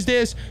and use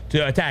this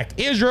to attack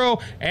Israel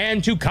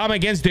and to come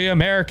against the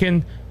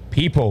American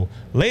people.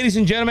 Ladies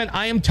and gentlemen,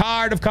 I am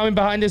tired of coming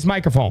behind this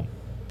microphone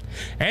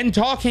and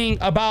talking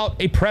about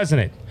a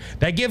president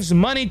that gives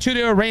money to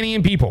the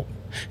Iranian people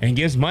and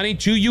gives money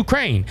to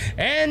Ukraine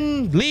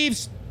and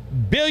leaves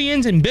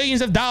billions and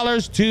billions of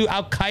dollars to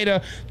Al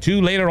Qaeda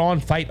to later on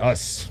fight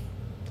us.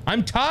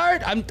 I'm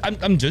tired.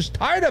 I'm just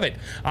tired of it.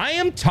 I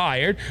am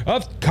tired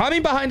of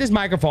coming behind this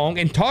microphone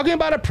and talking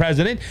about a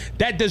president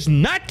that does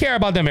not care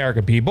about the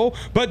American people,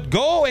 but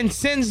go and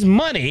sends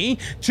money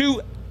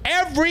to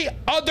every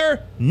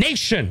other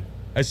nation,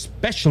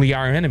 especially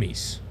our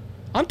enemies.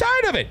 I'm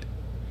tired of it.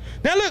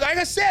 Now look, like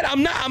I said,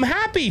 I'm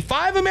happy.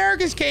 5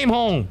 Americans came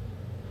home.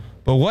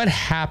 But what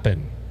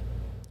happened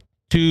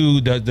to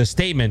the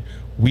statement,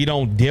 we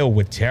don't deal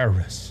with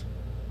terrorists?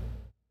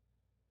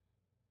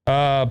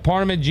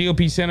 Parliament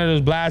GOP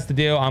senators blast the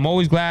deal. I'm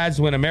always glad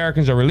when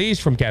Americans are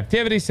released from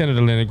captivity,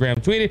 Senator Lindsey Graham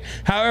tweeted.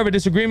 However,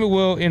 this agreement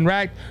will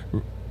enrage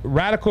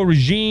radical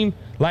regime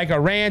like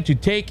Iran to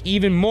take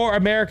even more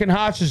American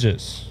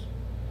hostages.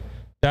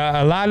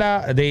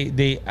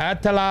 The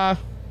Atala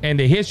and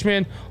the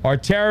Hitchman are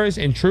terrorists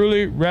and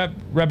truly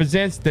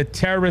represents the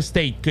terrorist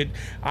state.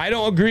 I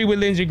don't agree with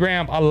Lindsey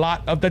Graham a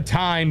lot of the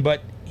time,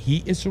 but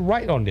he is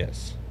right on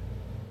this.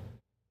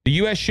 The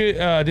U.S. should,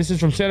 this is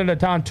from Senator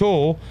Tom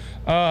Toole,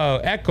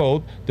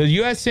 echoed, the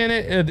U.S.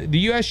 Senate, the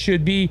U.S.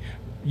 should be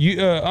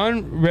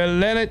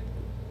unrelenting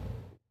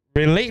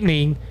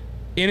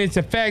in its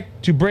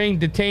effect to bring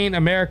detained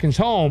Americans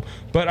home,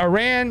 but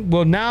Iran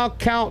will now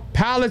count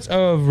pallets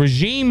of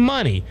regime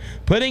money,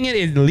 putting it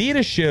in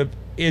leadership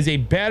is a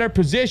better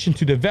position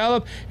to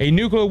develop a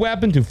nuclear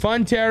weapon, to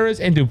fund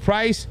terrorists, and the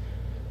price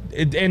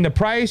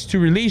to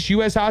release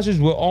U.S. hostages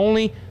will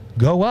only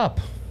go up.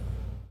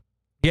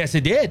 Yes,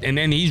 it did, and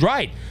then he's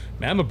right.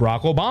 Remember,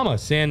 Barack Obama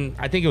sent,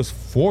 I think it was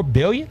 $4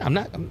 billion.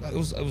 It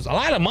was a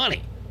lot of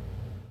money.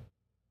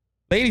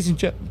 Ladies and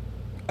gentlemen,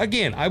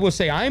 again, I will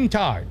say I'm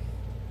tired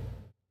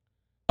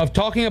of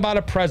talking about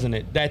a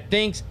president that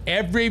thinks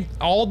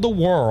all the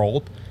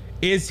world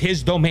is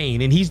his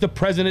domain, and he's the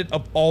president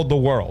of all the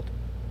world.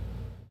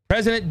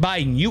 President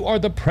Biden, you are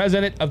the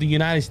president of the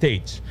United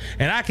States.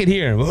 And I could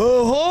hear him,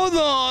 oh, hold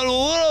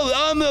on,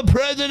 I'm the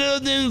president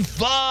of the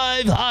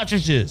 5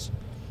 hostages.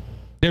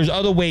 There's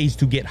other ways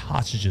to get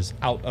hostages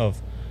out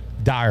of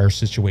dire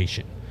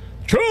situation.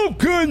 Trump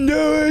couldn't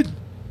do it.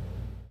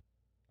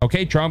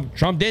 Okay, Trump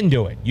didn't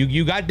do it.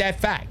 You got that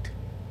fact.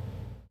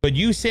 But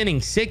you sending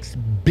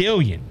 $6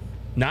 billion,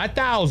 not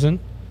 1,000,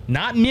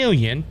 not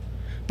million,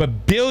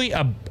 but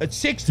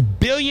 $6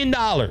 billion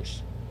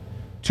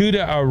to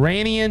the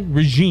Iranian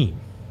regime.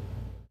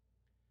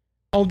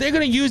 Oh, they're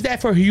going to use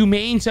that for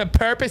humane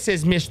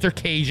purposes, Mr.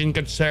 Cajun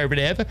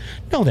conservative.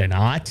 No, they're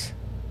not.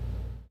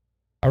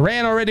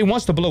 Iran already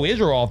wants to blow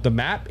Israel off the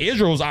map.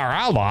 Israel's our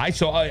ally.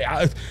 So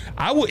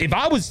I would, if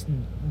I was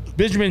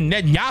Benjamin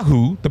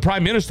Netanyahu, the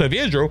prime minister of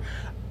Israel,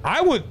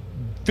 I would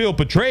feel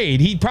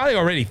betrayed. He probably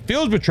already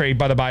feels betrayed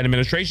by the Biden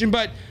administration,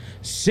 but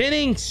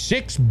sending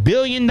 $6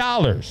 billion,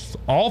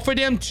 all for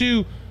them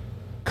to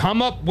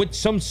come up with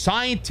some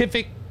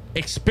scientific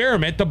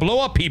experiment to blow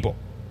up people.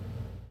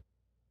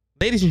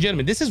 Ladies and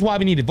gentlemen, this is why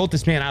we need to vote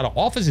this man out of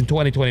office in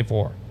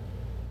 2024.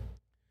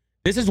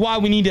 This is why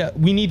we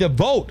need to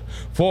vote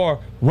for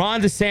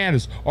Ron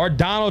DeSantis or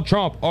Donald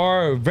Trump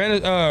or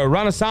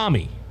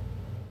Ramaswamy,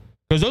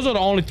 because those are the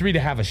only 3 to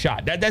have a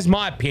shot. That's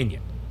my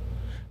opinion.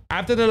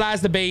 After the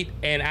last debate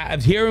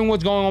and hearing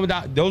what's going on with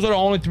that, those are the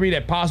only 3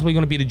 that possibly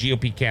going to be the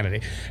GOP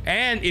candidate.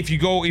 And if you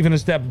go even a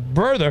step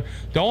further,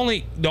 the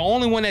only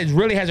one that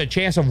really has a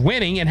chance of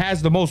winning and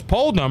has the most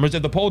poll numbers,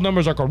 if the poll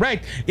numbers are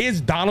correct,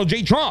 is Donald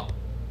J. Trump.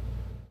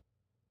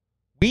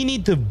 We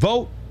need to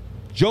vote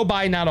Joe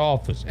Biden out of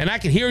office. And I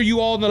can hear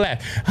you all on the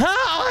left.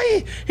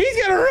 He's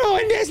going to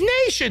ruin this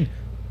nation.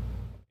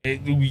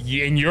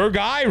 And your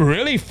guy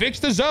really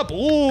fixed us up.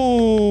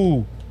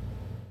 Ooh.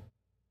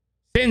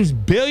 Sends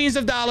billions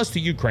of dollars to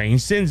Ukraine.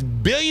 Sends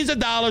billions of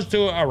dollars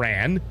to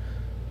Iran.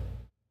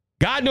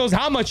 God knows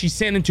how much he's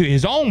sending to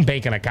his own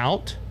banking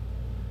account.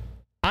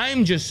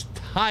 I'm just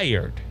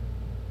tired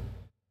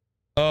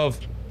of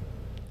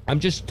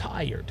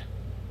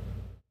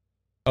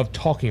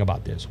talking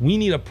about this. We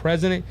need a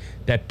president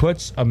that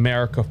puts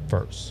America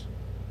first,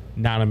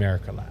 not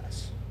America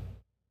last.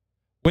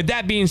 With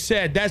that being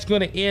said, that's going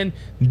to end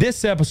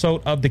this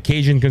episode of the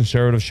Cajun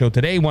Conservative Show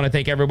today. I want to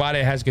thank everybody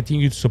that has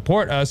continued to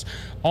support us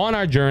on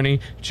our journey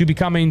to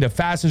becoming the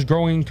fastest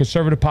growing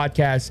conservative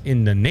podcast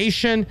in the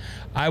nation.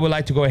 I would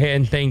like to go ahead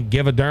and thank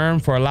Give a Darn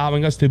for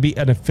allowing us to be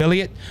an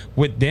affiliate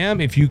with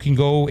them. If you can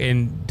go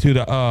into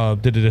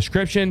the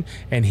description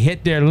and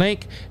hit their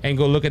link and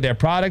go look at their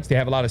products. They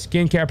have a lot of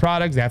skincare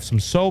products. They have some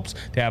soaps.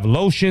 They have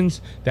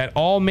lotions that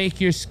all make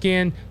your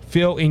skin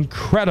feel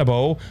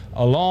incredible,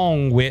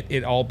 along with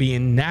it all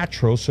being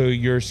natural, so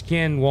your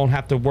skin won't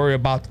have to worry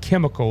about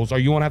chemicals, or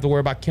you won't have to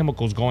worry about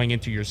chemicals going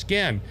into your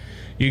skin.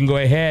 You can go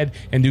ahead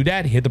and do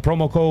that. Hit the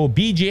promo code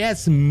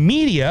BJS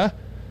Media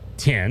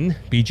 10,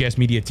 BGS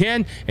Media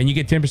 10, and you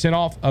get 10%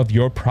 off of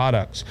your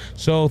products.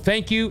 So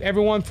thank you,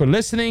 everyone, for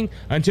listening.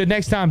 Until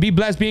next time, be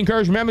blessed, be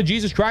encouraged. Remember,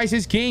 Jesus Christ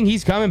is King.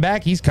 He's coming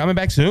back. He's coming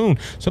back soon.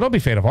 So don't be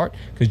faint of heart,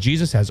 because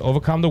Jesus has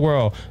overcome the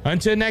world.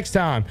 Until next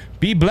time,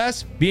 be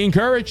blessed, be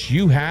encouraged.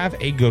 You have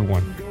a good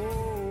one.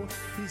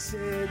 He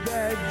said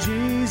that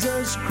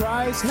Jesus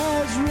Christ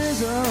has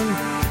risen,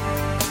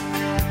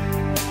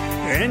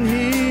 and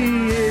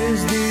he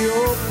is the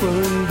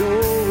open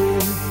door.